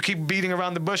 You keep beating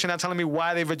around the bush and not telling me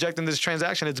why they're rejecting this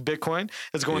transaction. It's Bitcoin.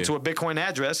 It's going to a Bitcoin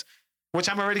address, which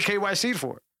I'm already KYC'd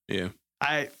for. Yeah.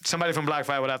 Somebody from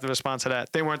BlockFi would have to respond to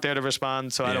that. They weren't there to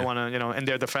respond, so I don't want to, in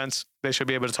their defense, they should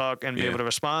be able to talk and be able to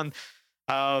respond.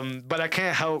 But I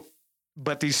can't help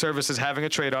but these services having a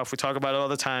trade-off. We talk about it all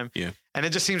the time. Yeah. And it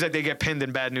just seems like they get pinned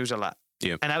in bad news a lot.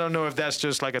 Yeah. And I don't know if that's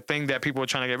just like a thing that people are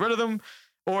trying to get rid of them,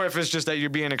 or if it's just that you're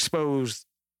being exposed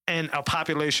in a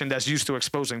population that's used to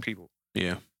exposing people.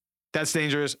 Yeah. That's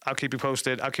dangerous. I'll keep you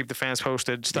posted. I'll keep the fans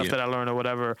posted, stuff that I learn or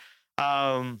whatever.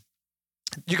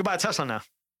 You can buy a Tesla now.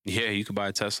 Yeah, you can buy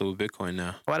a Tesla with Bitcoin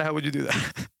now. Why the hell would you do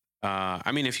that?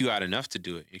 I mean, if you had enough to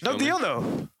do it. No deal,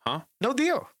 though. Huh? No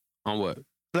deal. On what?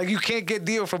 Like you can't get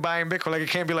deal for buying Bitcoin. Like it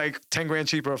can't be like 10 grand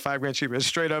cheaper or 5 grand cheaper. It's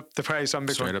straight up the price on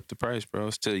Bitcoin. Straight up the price, bro.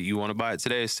 Still, you want to buy it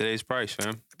today? It's today's price,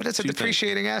 fam. But it's a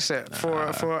depreciating asset for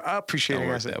appreciating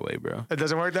asset. That way, bro. It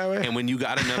doesn't work that way. And when you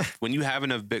got enough, when you have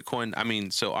enough Bitcoin, I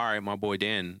mean, so all right, my boy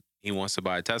Dan, he wants to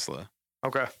buy a Tesla.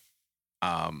 Okay.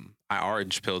 I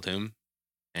orange pilled him,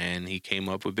 and he came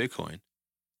up with Bitcoin.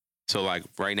 So like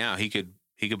right now, he could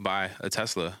buy a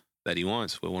Tesla that he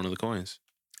wants with one of the coins.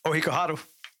 Or he could hodl.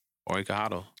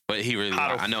 But he really,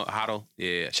 I know hodl.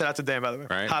 Yeah. Shout out to Dan, by the way.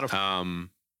 Right. Hodl.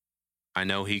 I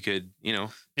know he could,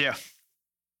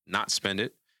 not spend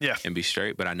it. Yeah. And be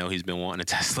straight. But I know he's been wanting a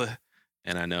Tesla,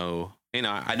 and I know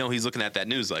he's looking at that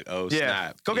news like, oh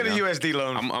snap. Go get a USD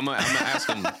loan. I'm gonna ask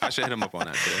him. I should hit him up on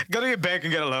that today. Go to your bank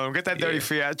and get a loan. Get that dirty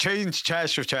fiat. Change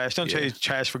trash for trash. Don't change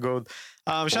trash for gold.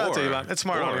 Shout out to Elon. It's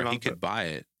smart on Elon. He could buy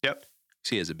it. Yep.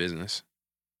 See it as a business.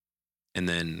 And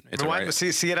then it's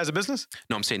see it as a business?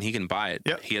 No, I'm saying he can buy it.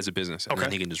 Yep. He has a business, and then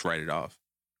he can just write it off.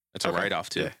 That's a write-off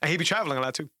too. Yeah. And he'd be traveling a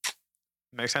lot too.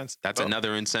 Makes sense. That's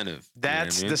another incentive.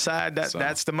 That's the side.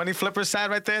 That's the money flipper side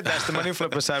right there. That's the money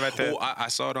flipper side right there. Oh, I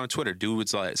saw it on Twitter. Dude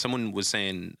was like, someone was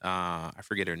saying, I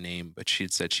forget her name, but she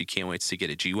said she can't wait to get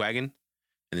a G-Wagon.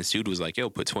 And this dude was like, yo,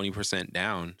 put 20%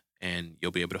 down and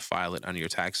you'll be able to file it under your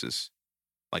taxes,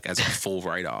 like as a full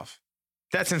write-off.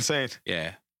 That's insane.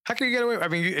 Yeah. How can you get away? I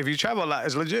mean, if you travel a lot,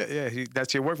 it's legit. Yeah,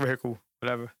 that's your work vehicle,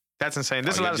 whatever. That's insane.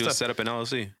 There's a lot of stuff. Set up an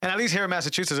LLC. And at least here in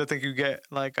Massachusetts, I think you get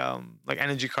like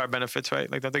energy card benefits,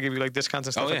 right? Like don't they give you like discounts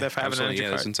and stuff like that for having an energy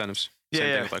card? There's incentives. Same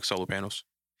thing with like solar panels,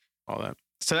 all that.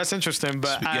 So that's interesting.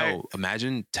 But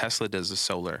imagine Tesla does the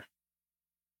solar,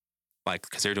 like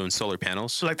because they're doing solar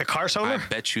panels, like the car solar. I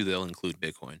bet you they'll include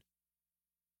Bitcoin.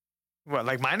 What,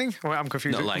 like mining? Well, I'm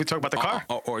confused. No, we talk about the car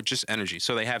or just energy.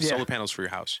 So they have solar panels for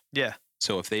your house. Yeah.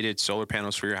 So if they did solar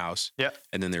panels for your house,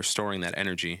 and then they're storing that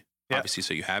energy, obviously,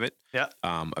 so you have it. Yeah.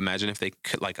 Imagine if they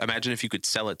could, imagine if you could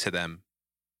sell it to them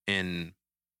in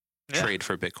trade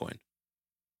for Bitcoin.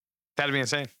 That'd be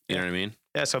insane. You know what I mean?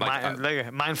 Yeah. So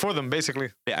mine for them,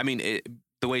 basically. Yeah. I mean,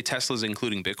 the way Tesla's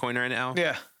including Bitcoin right now.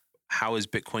 Yeah. How is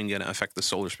Bitcoin going to affect the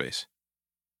solar space?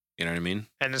 You know what I mean?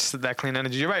 And it's that clean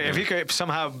energy. You're right. Yeah. If he could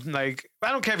somehow, I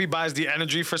don't care if he buys the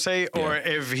energy for say, or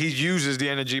if he uses the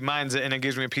energy, mines it, and it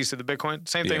gives me a piece of the Bitcoin.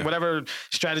 Same thing. Whatever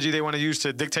strategy they want to use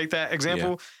to dictate that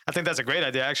example, I think that's a great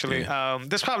idea, actually.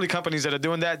 There's probably companies that are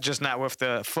doing that, just not with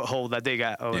the foothold that they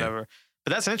got or whatever.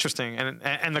 But that's interesting.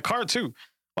 And the car, too.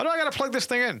 Why do I got to plug this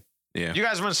thing in? Yeah. You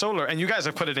guys run solar, and you guys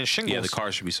have put it in shingles. Yeah, the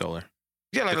car should be solar.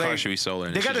 Yeah, the car should be solar.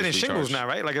 And they got it in shingles now,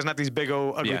 right? Like, it's not these big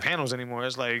old ugly panels anymore.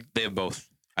 It's like... They have both.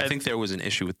 I think there was an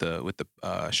issue with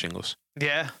the shingles.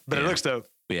 Yeah, but it looks dope.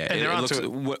 Yeah,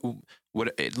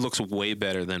 it looks way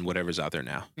better than whatever's out there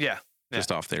now. Yeah,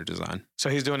 just off their design. So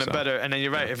he's doing it better. And then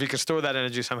you're right. If you can store that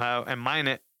energy somehow and mine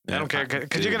it, I don't care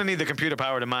because you're gonna need the computer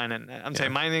power to mine it. I'm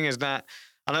saying mining is not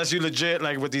unless you legit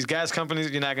like with these gas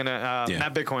companies. You're not gonna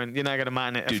not Bitcoin. You're not gonna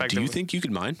mine it effectively. Do you think you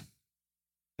could mine?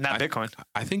 Not Bitcoin.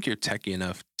 I think you're techie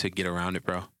enough to get around it,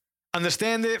 bro.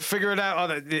 Understand it, figure it out.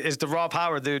 Oh, it's the raw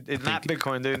power, dude. It's not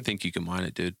Bitcoin, dude. I think you can mine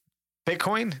it, dude.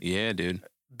 Bitcoin? Yeah, dude.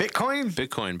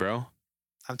 Bitcoin, bro.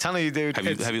 I'm telling you, dude.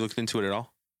 Have you looked into it at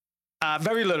all?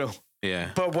 Very little. Yeah.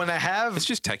 But when I have, it's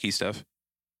just techie stuff.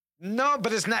 No,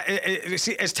 but it's not.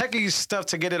 See, it's techie stuff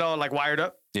to get it all like wired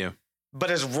up. Yeah. But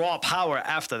it's raw power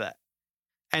after that.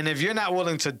 And if you're not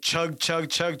willing to chug,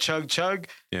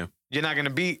 you're not going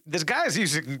to beat. This guy's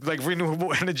using like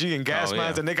renewable energy and gas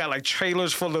mines, and they got like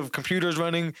trailers full of computers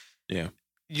running. Yeah.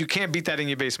 You can't beat that in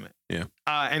your basement. Yeah.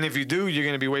 And if you do, you're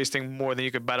going to be wasting more than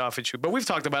you could bite off at you. But we've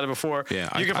talked about it before.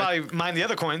 Yeah. You could probably mine the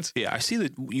other coins. Yeah. I see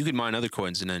that you could mine other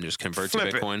coins and then just convert to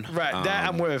Bitcoin. Right. That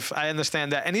I'm with. I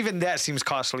understand that. And even that seems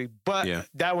costly. But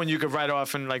that one you could write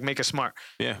off and like make it smart.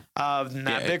 Yeah. Not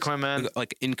Bitcoin, man.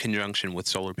 Like in conjunction with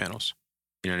solar panels.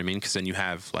 You know what I mean? Because then you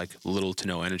have like little to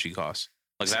no energy costs.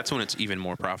 Like that's when it's even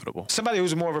more profitable. Somebody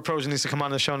who's more of a pro needs to come on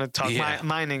the show and talk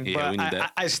mining. Yeah,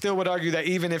 but I still would argue that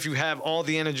even if you have all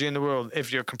the energy in the world,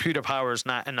 if your computer power is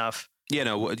not enough. Yeah,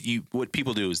 no. What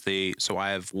people do is so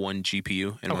I have one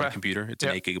GPU in my computer. It's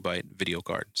an 8 gigabyte video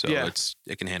card, so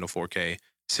it can handle 4K,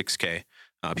 6K.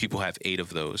 People have 8 of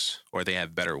those, or they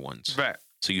have better ones. Right.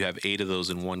 So you have 8 of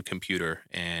those in one computer,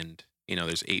 and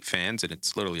there's 8 fans, and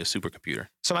it's literally a supercomputer.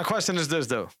 So my question is this,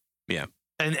 though. Yeah.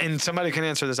 And somebody can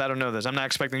answer this. I don't know this. I'm not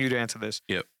expecting you to answer this.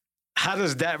 Yep. How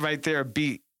does that right there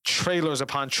beat trailers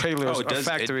upon trailers of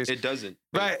factories? It doesn't.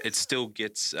 Right. It still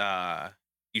gets,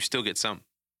 you still get some.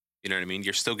 You know what I mean?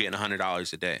 You're still getting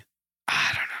 $100 a day.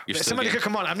 I don't know. Somebody could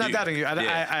come on. I'm not doubting you.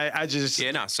 I just. Yeah,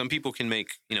 no. Some people can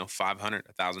make, $500,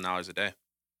 $1,000 a day.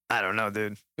 I don't know,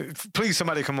 dude. Please,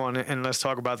 somebody come on and let's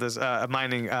talk about this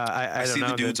mining. I don't see know,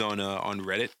 the dudes on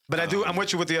Reddit, but I'm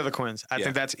with you with the other coins. I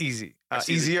think that's easy,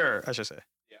 easier, I should say.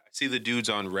 Yeah, I see the dudes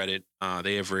on Reddit.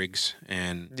 They have rigs,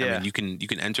 and I mean, you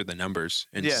can enter the numbers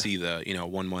and see the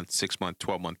 1 month, 6 month,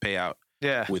 12-month payout.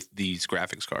 Yeah. With these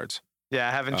graphics cards. Yeah,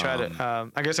 I haven't tried it.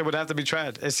 I guess it would have to be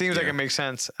tried. It seems like it makes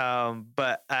sense.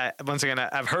 But once again,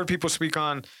 I've heard people speak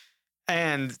on,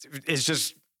 and it's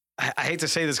just, I hate to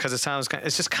say this because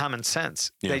it's just common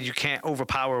sense that you can't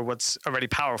overpower what's already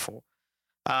powerful.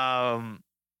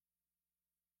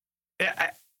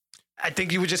 I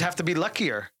think you would just have to be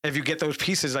luckier if you get those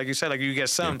pieces, like you said, like you get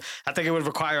some. Yeah. I think it would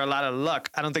require a lot of luck.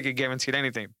 I don't think it guaranteed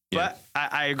anything. Yeah. But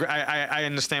I agree. I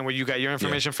understand where you got your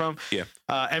information from. Yeah.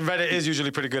 And Reddit is usually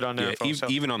pretty good on there. Yeah,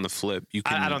 even on the flip, you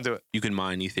can. I don't do it. You can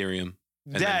mine Ethereum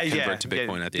and then convert to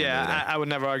Bitcoin at the end of the day. I would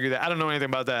never argue that. I don't know anything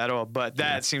about that at all, but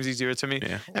that seems easier to me.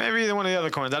 Yeah. And maybe either one of the other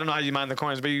coins. I don't know how you mine the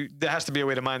coins, but there has to be a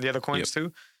way to mine the other coins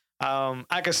too.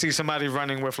 I could see somebody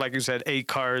running with, like you said, 8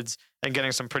 cards and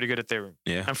getting some pretty good Ethereum.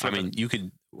 Yeah. I mean, you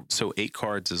could, so 8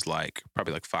 cards is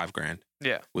probably like $5,000.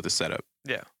 Yeah. With a setup.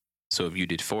 Yeah. So if you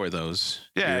did 4 of those,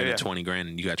 you're at $20,000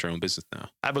 and you got your own business now.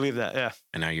 I believe that. Yeah.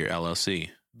 And now you're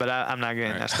LLC. But I'm not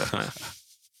getting that stuff, man.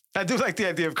 I do like the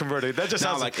idea of converting. That just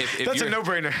sounds like that's a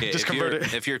no-brainer. Yeah, just convert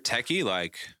it. If you're techie,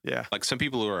 like some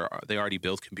people who they already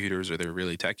build computers or they're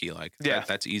really techie,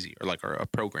 that's easy. Or like a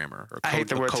programmer or I hate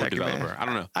the word techie, developer. Man. I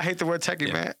don't know. I hate the word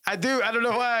techie, man. I do. I don't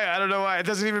know why. It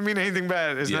doesn't even mean anything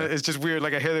bad. It's just weird.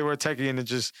 Like I hear the word techie and it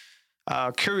just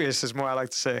curious is more I like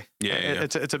to say. Yeah.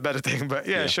 It's a better thing,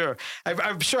 but sure.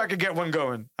 I'm sure I could get one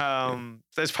going.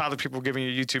 There's probably people giving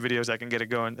you YouTube videos that can get it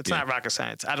going. It's not rocket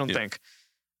science. I don't think.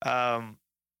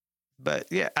 But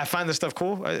yeah, I find this stuff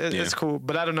cool. It's cool,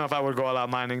 but I don't know if I would go all out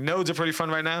mining. Nodes are pretty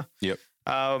fun right now. Yep.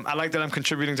 I like that I'm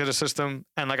contributing to the system,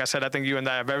 and like I said, I think you and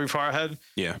I are very far ahead.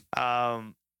 Yeah.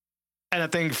 And I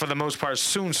think for the most part,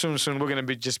 soon, we're gonna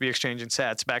be exchanging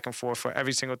sats back and forth for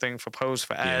every single thing, for posts,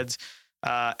 for ads,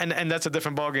 and that's a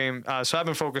different ballgame. So I've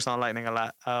been focused on Lightning a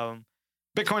lot.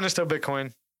 Bitcoin is still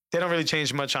Bitcoin. They don't really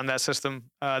change much on that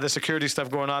system. The security stuff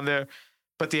going on there,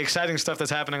 but the exciting stuff that's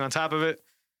happening on top of it.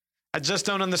 I just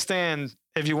don't understand,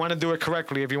 if you want to do it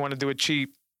correctly, if you want to do it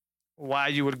cheap, why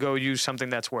you would go use something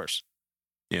that's worse.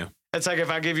 Yeah. It's like if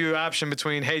I give you an option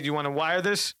between, hey, do you want to wire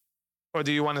this or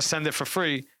do you want to send it for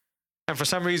free? And for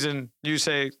some reason you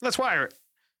say, let's wire it.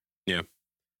 Yeah.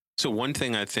 So one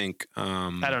thing I think...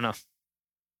 I don't know.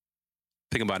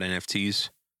 Think about NFTs.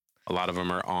 A lot of them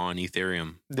are on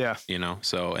Ethereum. Yeah.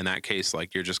 So in that case,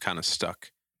 like you're just kind of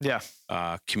stuck. Yeah.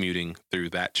 Commuting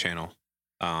through that channel.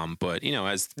 But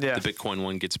as the Bitcoin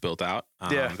one gets built out,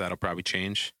 that'll probably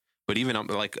change. But even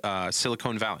like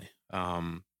Silicon Valley,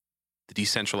 the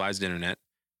decentralized internet,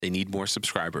 they need more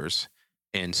subscribers.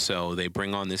 And so they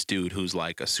bring on this dude who's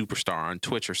like a superstar on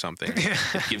Twitch or something.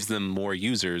 It gives them more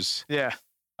users. Yeah.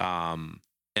 And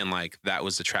like that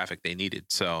was the traffic they needed.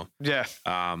 So yeah.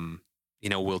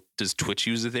 Does Twitch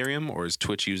use Ethereum or is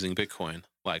Twitch using Bitcoin?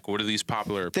 Like, what are these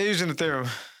popular? They're using Ethereum.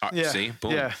 See,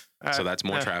 boom. Yeah. So that's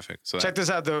more traffic. So check this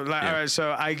out though. Like, all right,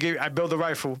 so I build a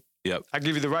rifle. Yep. I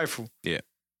give you the rifle. Yeah.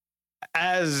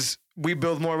 As we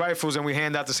build more rifles and we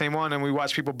hand out the same one and we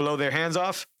watch people blow their hands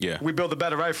off. Yeah. We build a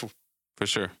better rifle. For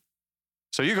sure.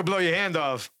 So you can blow your hand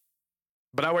off,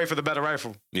 but I wait for the better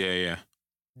rifle. Yeah, yeah.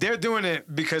 They're doing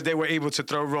it because they were able to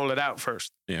roll it out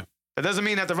first. Yeah. That doesn't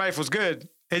mean that the rifle's good.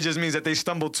 It just means that they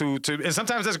stumbled to, and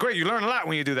sometimes that's great. You learn a lot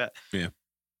when you do that. Yeah.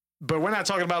 But we're not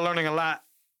talking about learning a lot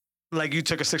like you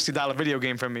took a $60 video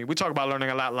game from me. We talk about learning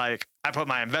a lot like I put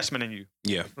my investment in you.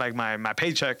 Yeah. Like my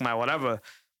paycheck, my whatever.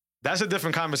 That's a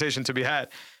different conversation to be had.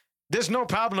 There's no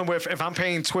problem with if I'm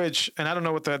paying Twitch, and I don't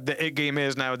know what the it game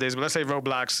is nowadays, but let's say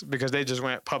Roblox, because they just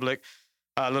went public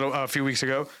a few weeks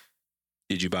ago.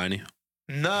 Did you buy any?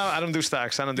 No, I don't do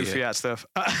stocks. I don't do fiat stuff.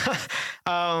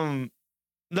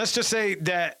 Let's just say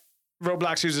that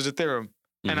Roblox uses Ethereum,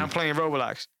 and I'm playing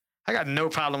Roblox. I got no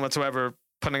problem whatsoever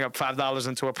putting up $5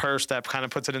 into a purse that kind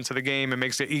of puts it into the game and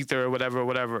makes it ether or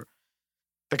whatever.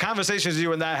 The conversations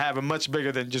you and I have are much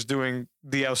bigger than just doing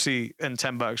DLC and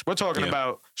 $10. We're talking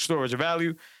about storage of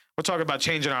value. We're talking about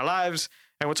changing our lives,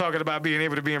 and we're talking about being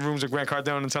able to be in rooms with Grant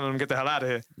Cardone and telling them to get the hell out of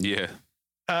here.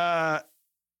 Yeah.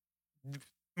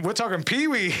 We're talking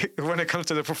peewee when it comes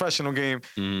to the professional game.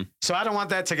 So I don't want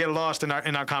that to get lost in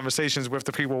our conversations with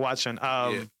the people watching.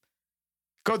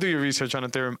 Go do your research on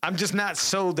Ethereum. I'm just not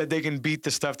sold that they can beat the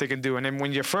stuff they can do. And then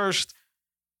when you're first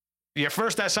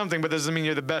at something, but doesn't mean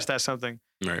you're the best at something.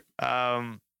 Right.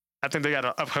 I think they got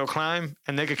an uphill climb,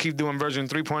 and they could keep doing version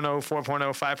 3.0,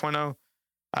 4.0,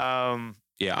 5.0.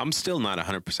 Yeah, I'm still not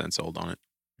 100% sold on it.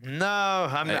 No,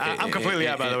 I'm completely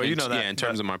out. By the way, you know that. Yeah, in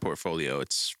terms of my portfolio,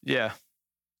 it's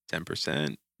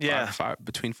 10%. Yeah,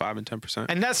 between 5 and 10%,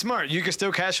 and that's smart. You can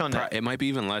still cash on that. It might be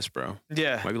even less, bro.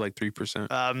 Yeah, it might be like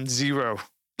 3%. Zero.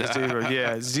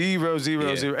 Yeah,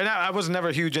 zero. And I was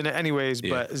never huge in it anyways,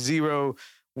 but zero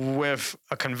with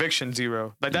a conviction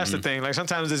zero. Like that's the thing. Like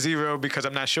sometimes the zero because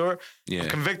I'm not sure. I'm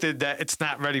convicted that it's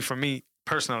not ready for me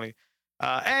personally.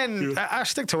 I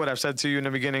stick to what I've said to you in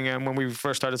the beginning and when we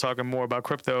first started talking more about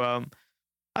crypto.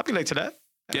 I'll be late to that.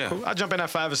 Yeah, cool. I'll jump in at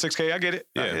 5 or 6K. I get it.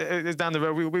 Yeah. It's down the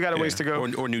road. We got a ways to go.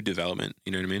 Or new development.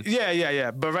 You know what I mean?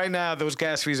 Yeah. But right now, those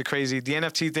gas fees are crazy. The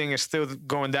NFT thing is still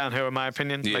going downhill, in my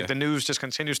opinion. Yeah. Like the news just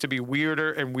continues to be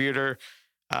weirder and weirder.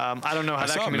 I don't know how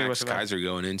that community was. Max Kaiser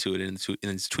going into it in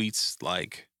his tweets,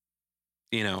 like,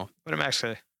 you know. What did Max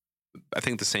say? I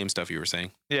think the same stuff you were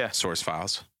saying. Yeah. Source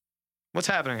files. What's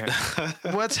happening here?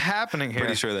 What's happening here?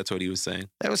 Pretty sure that's what he was saying.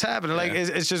 That was happening. Like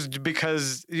it's just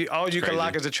because all you can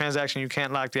lock is a transaction. You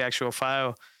can't lock the actual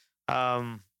file.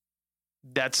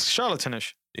 That's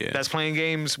charlatanish. Yeah. That's playing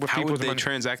games with people. How would they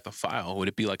transact the file? Would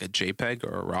it be like a JPEG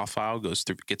or a RAW file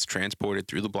gets transported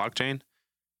through the blockchain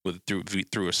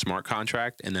through a smart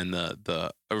contract, and then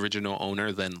the original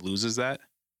owner then loses that?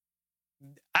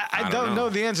 I don't know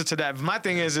the answer to that. My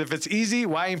thing is, if it's easy,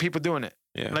 why ain't people doing it?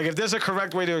 Yeah. Like if there's a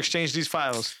correct way to exchange these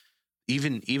files.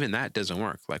 Even that doesn't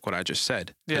work, like what I just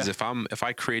said. Because if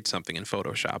I create something in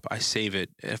Photoshop, I save it.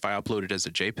 If I upload it as a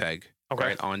JPEG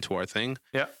right onto our thing,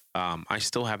 I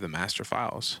still have the master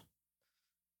files.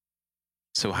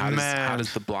 So how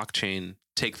does the blockchain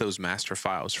take those master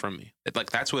files from me?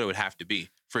 That's what it would have to be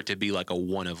for it to be like a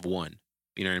one of one.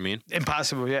 You know what I mean?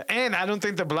 Impossible, yeah. And I don't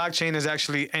think the blockchain is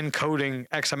actually encoding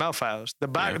XML files. The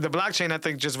blockchain, I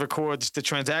think, just records the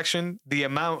transaction, the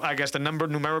amount, I guess, the number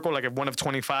numerical, like a 1 of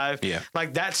 25,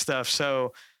 like that stuff.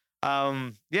 So,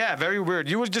 very weird.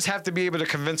 You would just have to be able to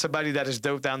convince somebody that is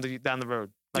dope down the road.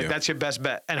 Like that's your best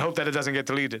bet, and hope that it doesn't get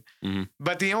deleted. Mm-hmm.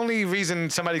 But the only reason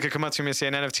somebody could come up to me and say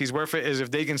an NFT is worth it is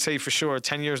if they can say for sure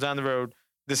 10 years down the road,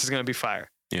 this is going to be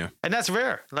fire. Yeah. And that's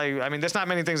rare. Like, I mean, there's not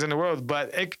many things in the world,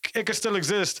 but it could still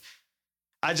exist.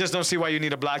 I just don't see why you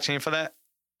need a blockchain for that.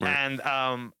 Right. And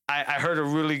I read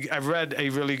a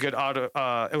really good article.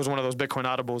 It was one of those Bitcoin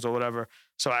audibles or whatever.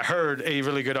 So I heard a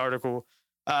really good article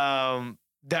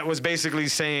that was basically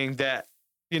saying that,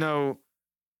 you know,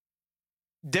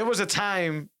 there was a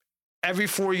time every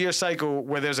 4-year cycle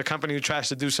where there's a company who tries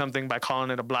to do something by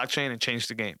calling it a blockchain and change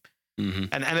the game. Mm-hmm.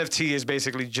 And NFT is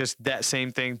basically just that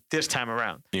same thing this time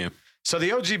around. Yeah. So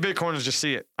the OG Bitcoiners just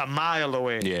see it a mile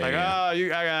away. Yeah. Like,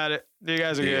 I got it. You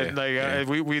guys are good. Like,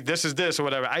 we this is this or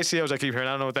whatever. ICOs I keep hearing.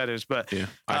 I don't know what that is, but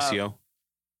ICO,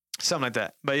 something like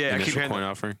that. But yeah, initial I keep hearing coin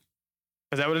offering.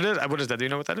 Is that what it is? What is that? Do you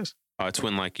know what that is? It's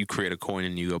when like you create a coin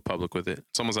and you go public with it.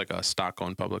 It's almost like a stock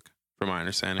going public. From my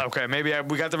understanding. Okay, maybe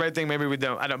we got the right thing, maybe we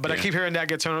don't. I don't. But I keep hearing that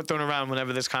get thrown around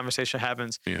whenever this conversation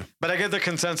happens. Yeah. But I get the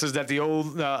consensus that the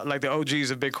old, like the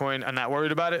OGs of Bitcoin, are not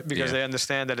worried about it because they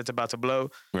understand that it's about to blow.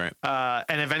 Right.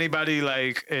 And if anybody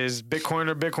like is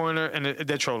Bitcoiner, and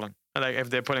they're trolling. Like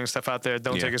if they're putting stuff out there,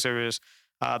 don't take it serious.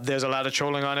 There's a lot of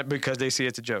trolling on it because they see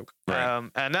it's a joke. Right.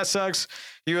 And that sucks.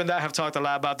 You and I have talked a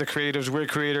lot about the creatives. We're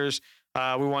creators.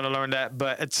 We want to learn that,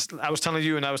 but I was telling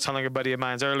you and I was telling a buddy of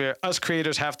mine earlier, us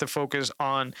creators have to focus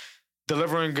on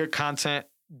delivering good content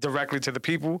directly to the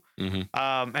people. Mm-hmm.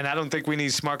 And I don't think we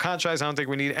need smart contracts. I don't think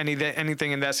we need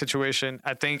anything in that situation.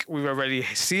 I think we're already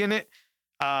seeing it.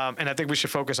 And I think we should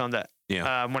focus on that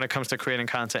when it comes to creating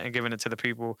content and giving it to the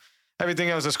people. Everything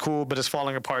else is cool, but it's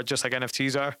falling apart just like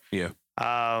NFTs are. Yeah.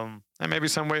 And maybe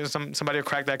somebody will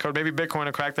crack that code. Maybe Bitcoin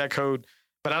will crack that code,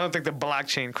 but I don't think the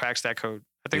blockchain cracks that code.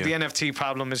 I think the NFT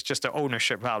problem is just an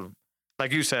ownership problem.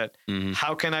 Like you said,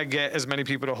 how can I get as many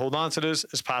people to hold on to this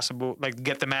as possible? Like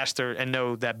get the master and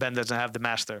know that Ben doesn't have the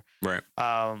master. Right.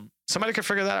 Somebody can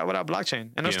figure that out without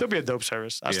blockchain. And it'll still be a dope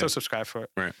service. I'll still subscribe for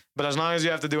it. Right. But as long as you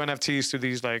have to do NFTs through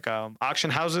these like auction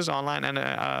houses online and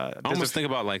I almost think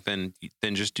about like then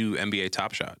just do NBA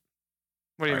Top Shot.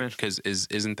 What do you mean? Because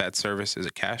isn't that service, is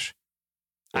it cash?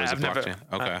 Or is it blockchain?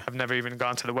 I've never even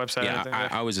gone to the website. Yeah,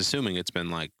 I was assuming it's been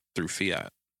like through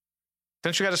fiat.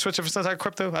 Don't you got to switch it for something like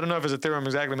crypto? I don't know if it's Ethereum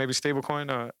exactly, maybe stablecoin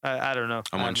or I don't know.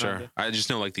 I'm unsure. I just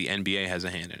know like the NBA has a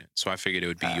hand in it, so I figured it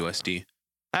would be USD.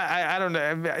 I don't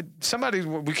know. Somebody,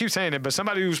 we keep saying it, but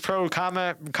somebody who's pro come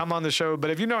on the show. But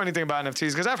if you know anything about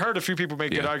NFTs, because I've heard a few people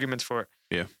make good arguments for it.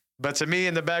 Yeah. But to me,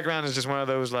 in the background, it's just one of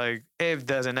those like, it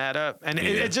doesn't add up. And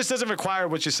it just doesn't require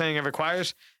what you're saying it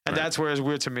requires. And that's where it's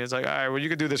weird to me. It's like, all right, well, you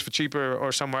could do this for cheaper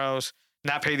or somewhere else,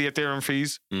 not pay the Ethereum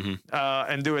fees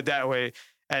and do it that way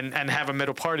and have a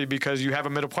middle party because you have a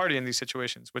middle party in these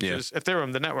situations, which is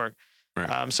Ethereum, the network.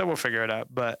 Right. So we'll figure it out.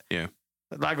 But yeah,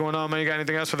 a lot going on, man. You got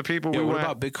anything else for the people? Yeah, what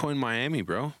about Bitcoin Miami,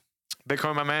 bro?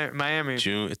 Bitcoin Miami.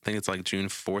 I think it's like June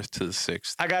 4th to the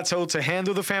 6th. I got told to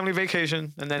handle the family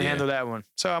vacation and then handle that one.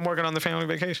 So I'm working on the family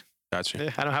vacation. Gotcha.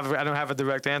 Yeah, I don't have a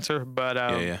direct answer, but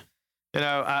yeah. You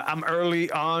know, I'm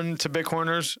early on to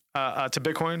Bitcoiners, to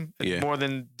Bitcoin more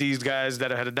than these guys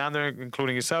that are headed down there,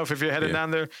 including yourself if you're headed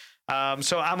down there.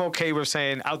 So I'm okay with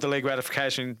saying out delay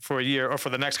gratification for a year or for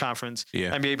the next conference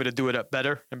and be able to do it up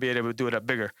better and be able to do it up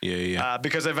bigger.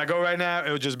 Because if I go right now,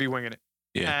 it would just be winging it.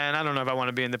 And I don't know if I want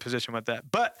to be in the position with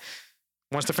that. But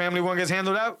once the family one gets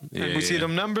handled out and we see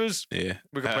them numbers,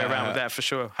 we can play around with that for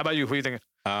sure. How about you? Who are you thinking?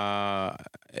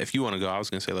 If you want to go, I was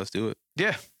going to say let's do it.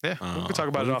 Yeah. We can talk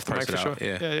about it off the mic for sure.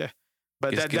 Yeah.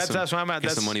 But that's where I'm at.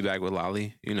 Get some money back with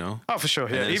Lolly, you know. Oh, for sure.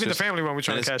 Yeah. Even the family one we're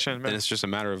trying to cash in. Man. And it's just a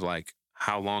matter of like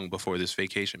how long before this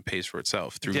vacation pays for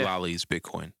itself through Lolly's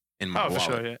Bitcoin. In my wallet.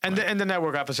 For sure, yeah. And the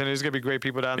network opportunity is going to be great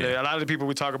people down there. A lot of the people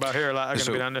we talk about here are going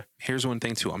to be down there. Here's one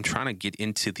thing, too. I'm trying to get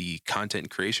into the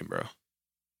content creation, bro.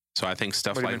 So I think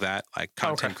stuff like that, like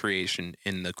content creation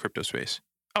in the crypto space.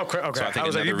 Oh, okay. So I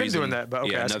think you've been doing that, but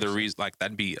okay. Yeah, another reason, like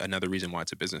that'd be another reason why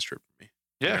it's a business trip for me.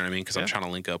 Yeah. You know what I mean? Because I'm trying to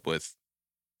link up with,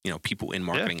 you know, people in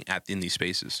marketing in these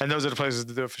spaces. And those are the places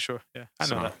to do it for sure. Yeah, I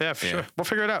know that. Yeah, for sure. We'll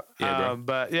figure it out. Yeah, bro.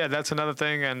 But yeah, that's another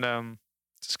thing. And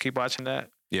just keep watching that.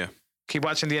 Yeah. Keep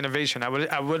watching the innovation.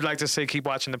 I would like to say keep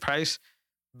watching the price,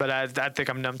 but I think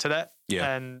I'm numb to that.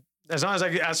 Yeah. And as long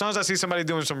as I see somebody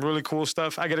doing some really cool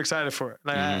stuff, I get excited for it.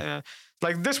 Like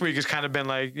like this week has kind of been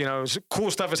like, you know, cool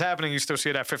stuff is happening. You still see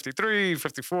it at 53,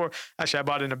 54. Actually, I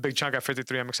bought in a big chunk at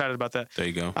 53. I'm excited about that. There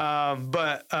you go.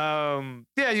 But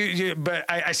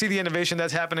I see the innovation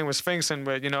that's happening with Sphinx and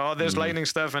with, you know, all this lightning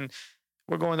stuff, and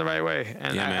we're going the right way.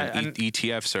 And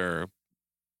ETFs are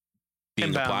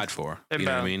being applied for. You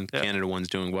know what I mean? Yep. Canada one's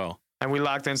doing well. And we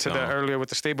locked into the earlier with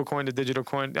the stable coin, the digital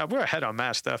coin. We're ahead on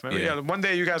mass stuff, man. Yeah. One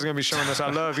day you guys are going to be showing us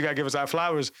our love. You got to give us our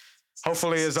flowers.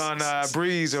 Hopefully it's on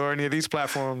Breeze or any of these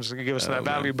platforms. You can give us that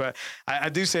value. But I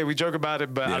do say we joke about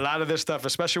it, but a lot of this stuff,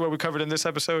 especially what we covered in this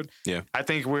episode, I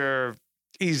think we're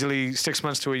easily 6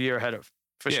 months to a year ahead of.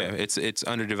 For sure. It's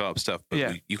underdeveloped stuff,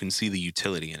 but you can see the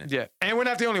utility in it. Yeah. And we're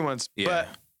not the only ones. Yeah. But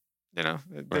you know,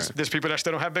 there's people that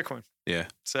still don't have Bitcoin. Yeah.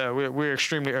 So we're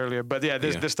extremely earlier. But yeah,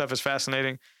 this stuff is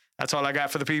fascinating. That's all I got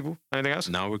for the people. Anything else?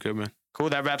 No, we're good, man. Cool.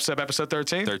 That wraps up episode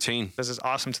 13. 13. This is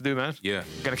awesome to do, man. Yeah.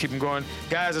 Gonna keep them going.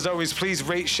 Guys, as always, please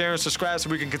rate, share, and subscribe so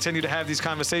we can continue to have these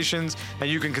conversations and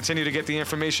you can continue to get the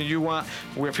information you want.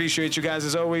 We appreciate you guys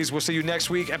as always. We'll see you next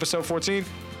week, episode 14.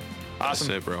 Awesome.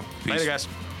 That's it, bro. Peace. Later, guys.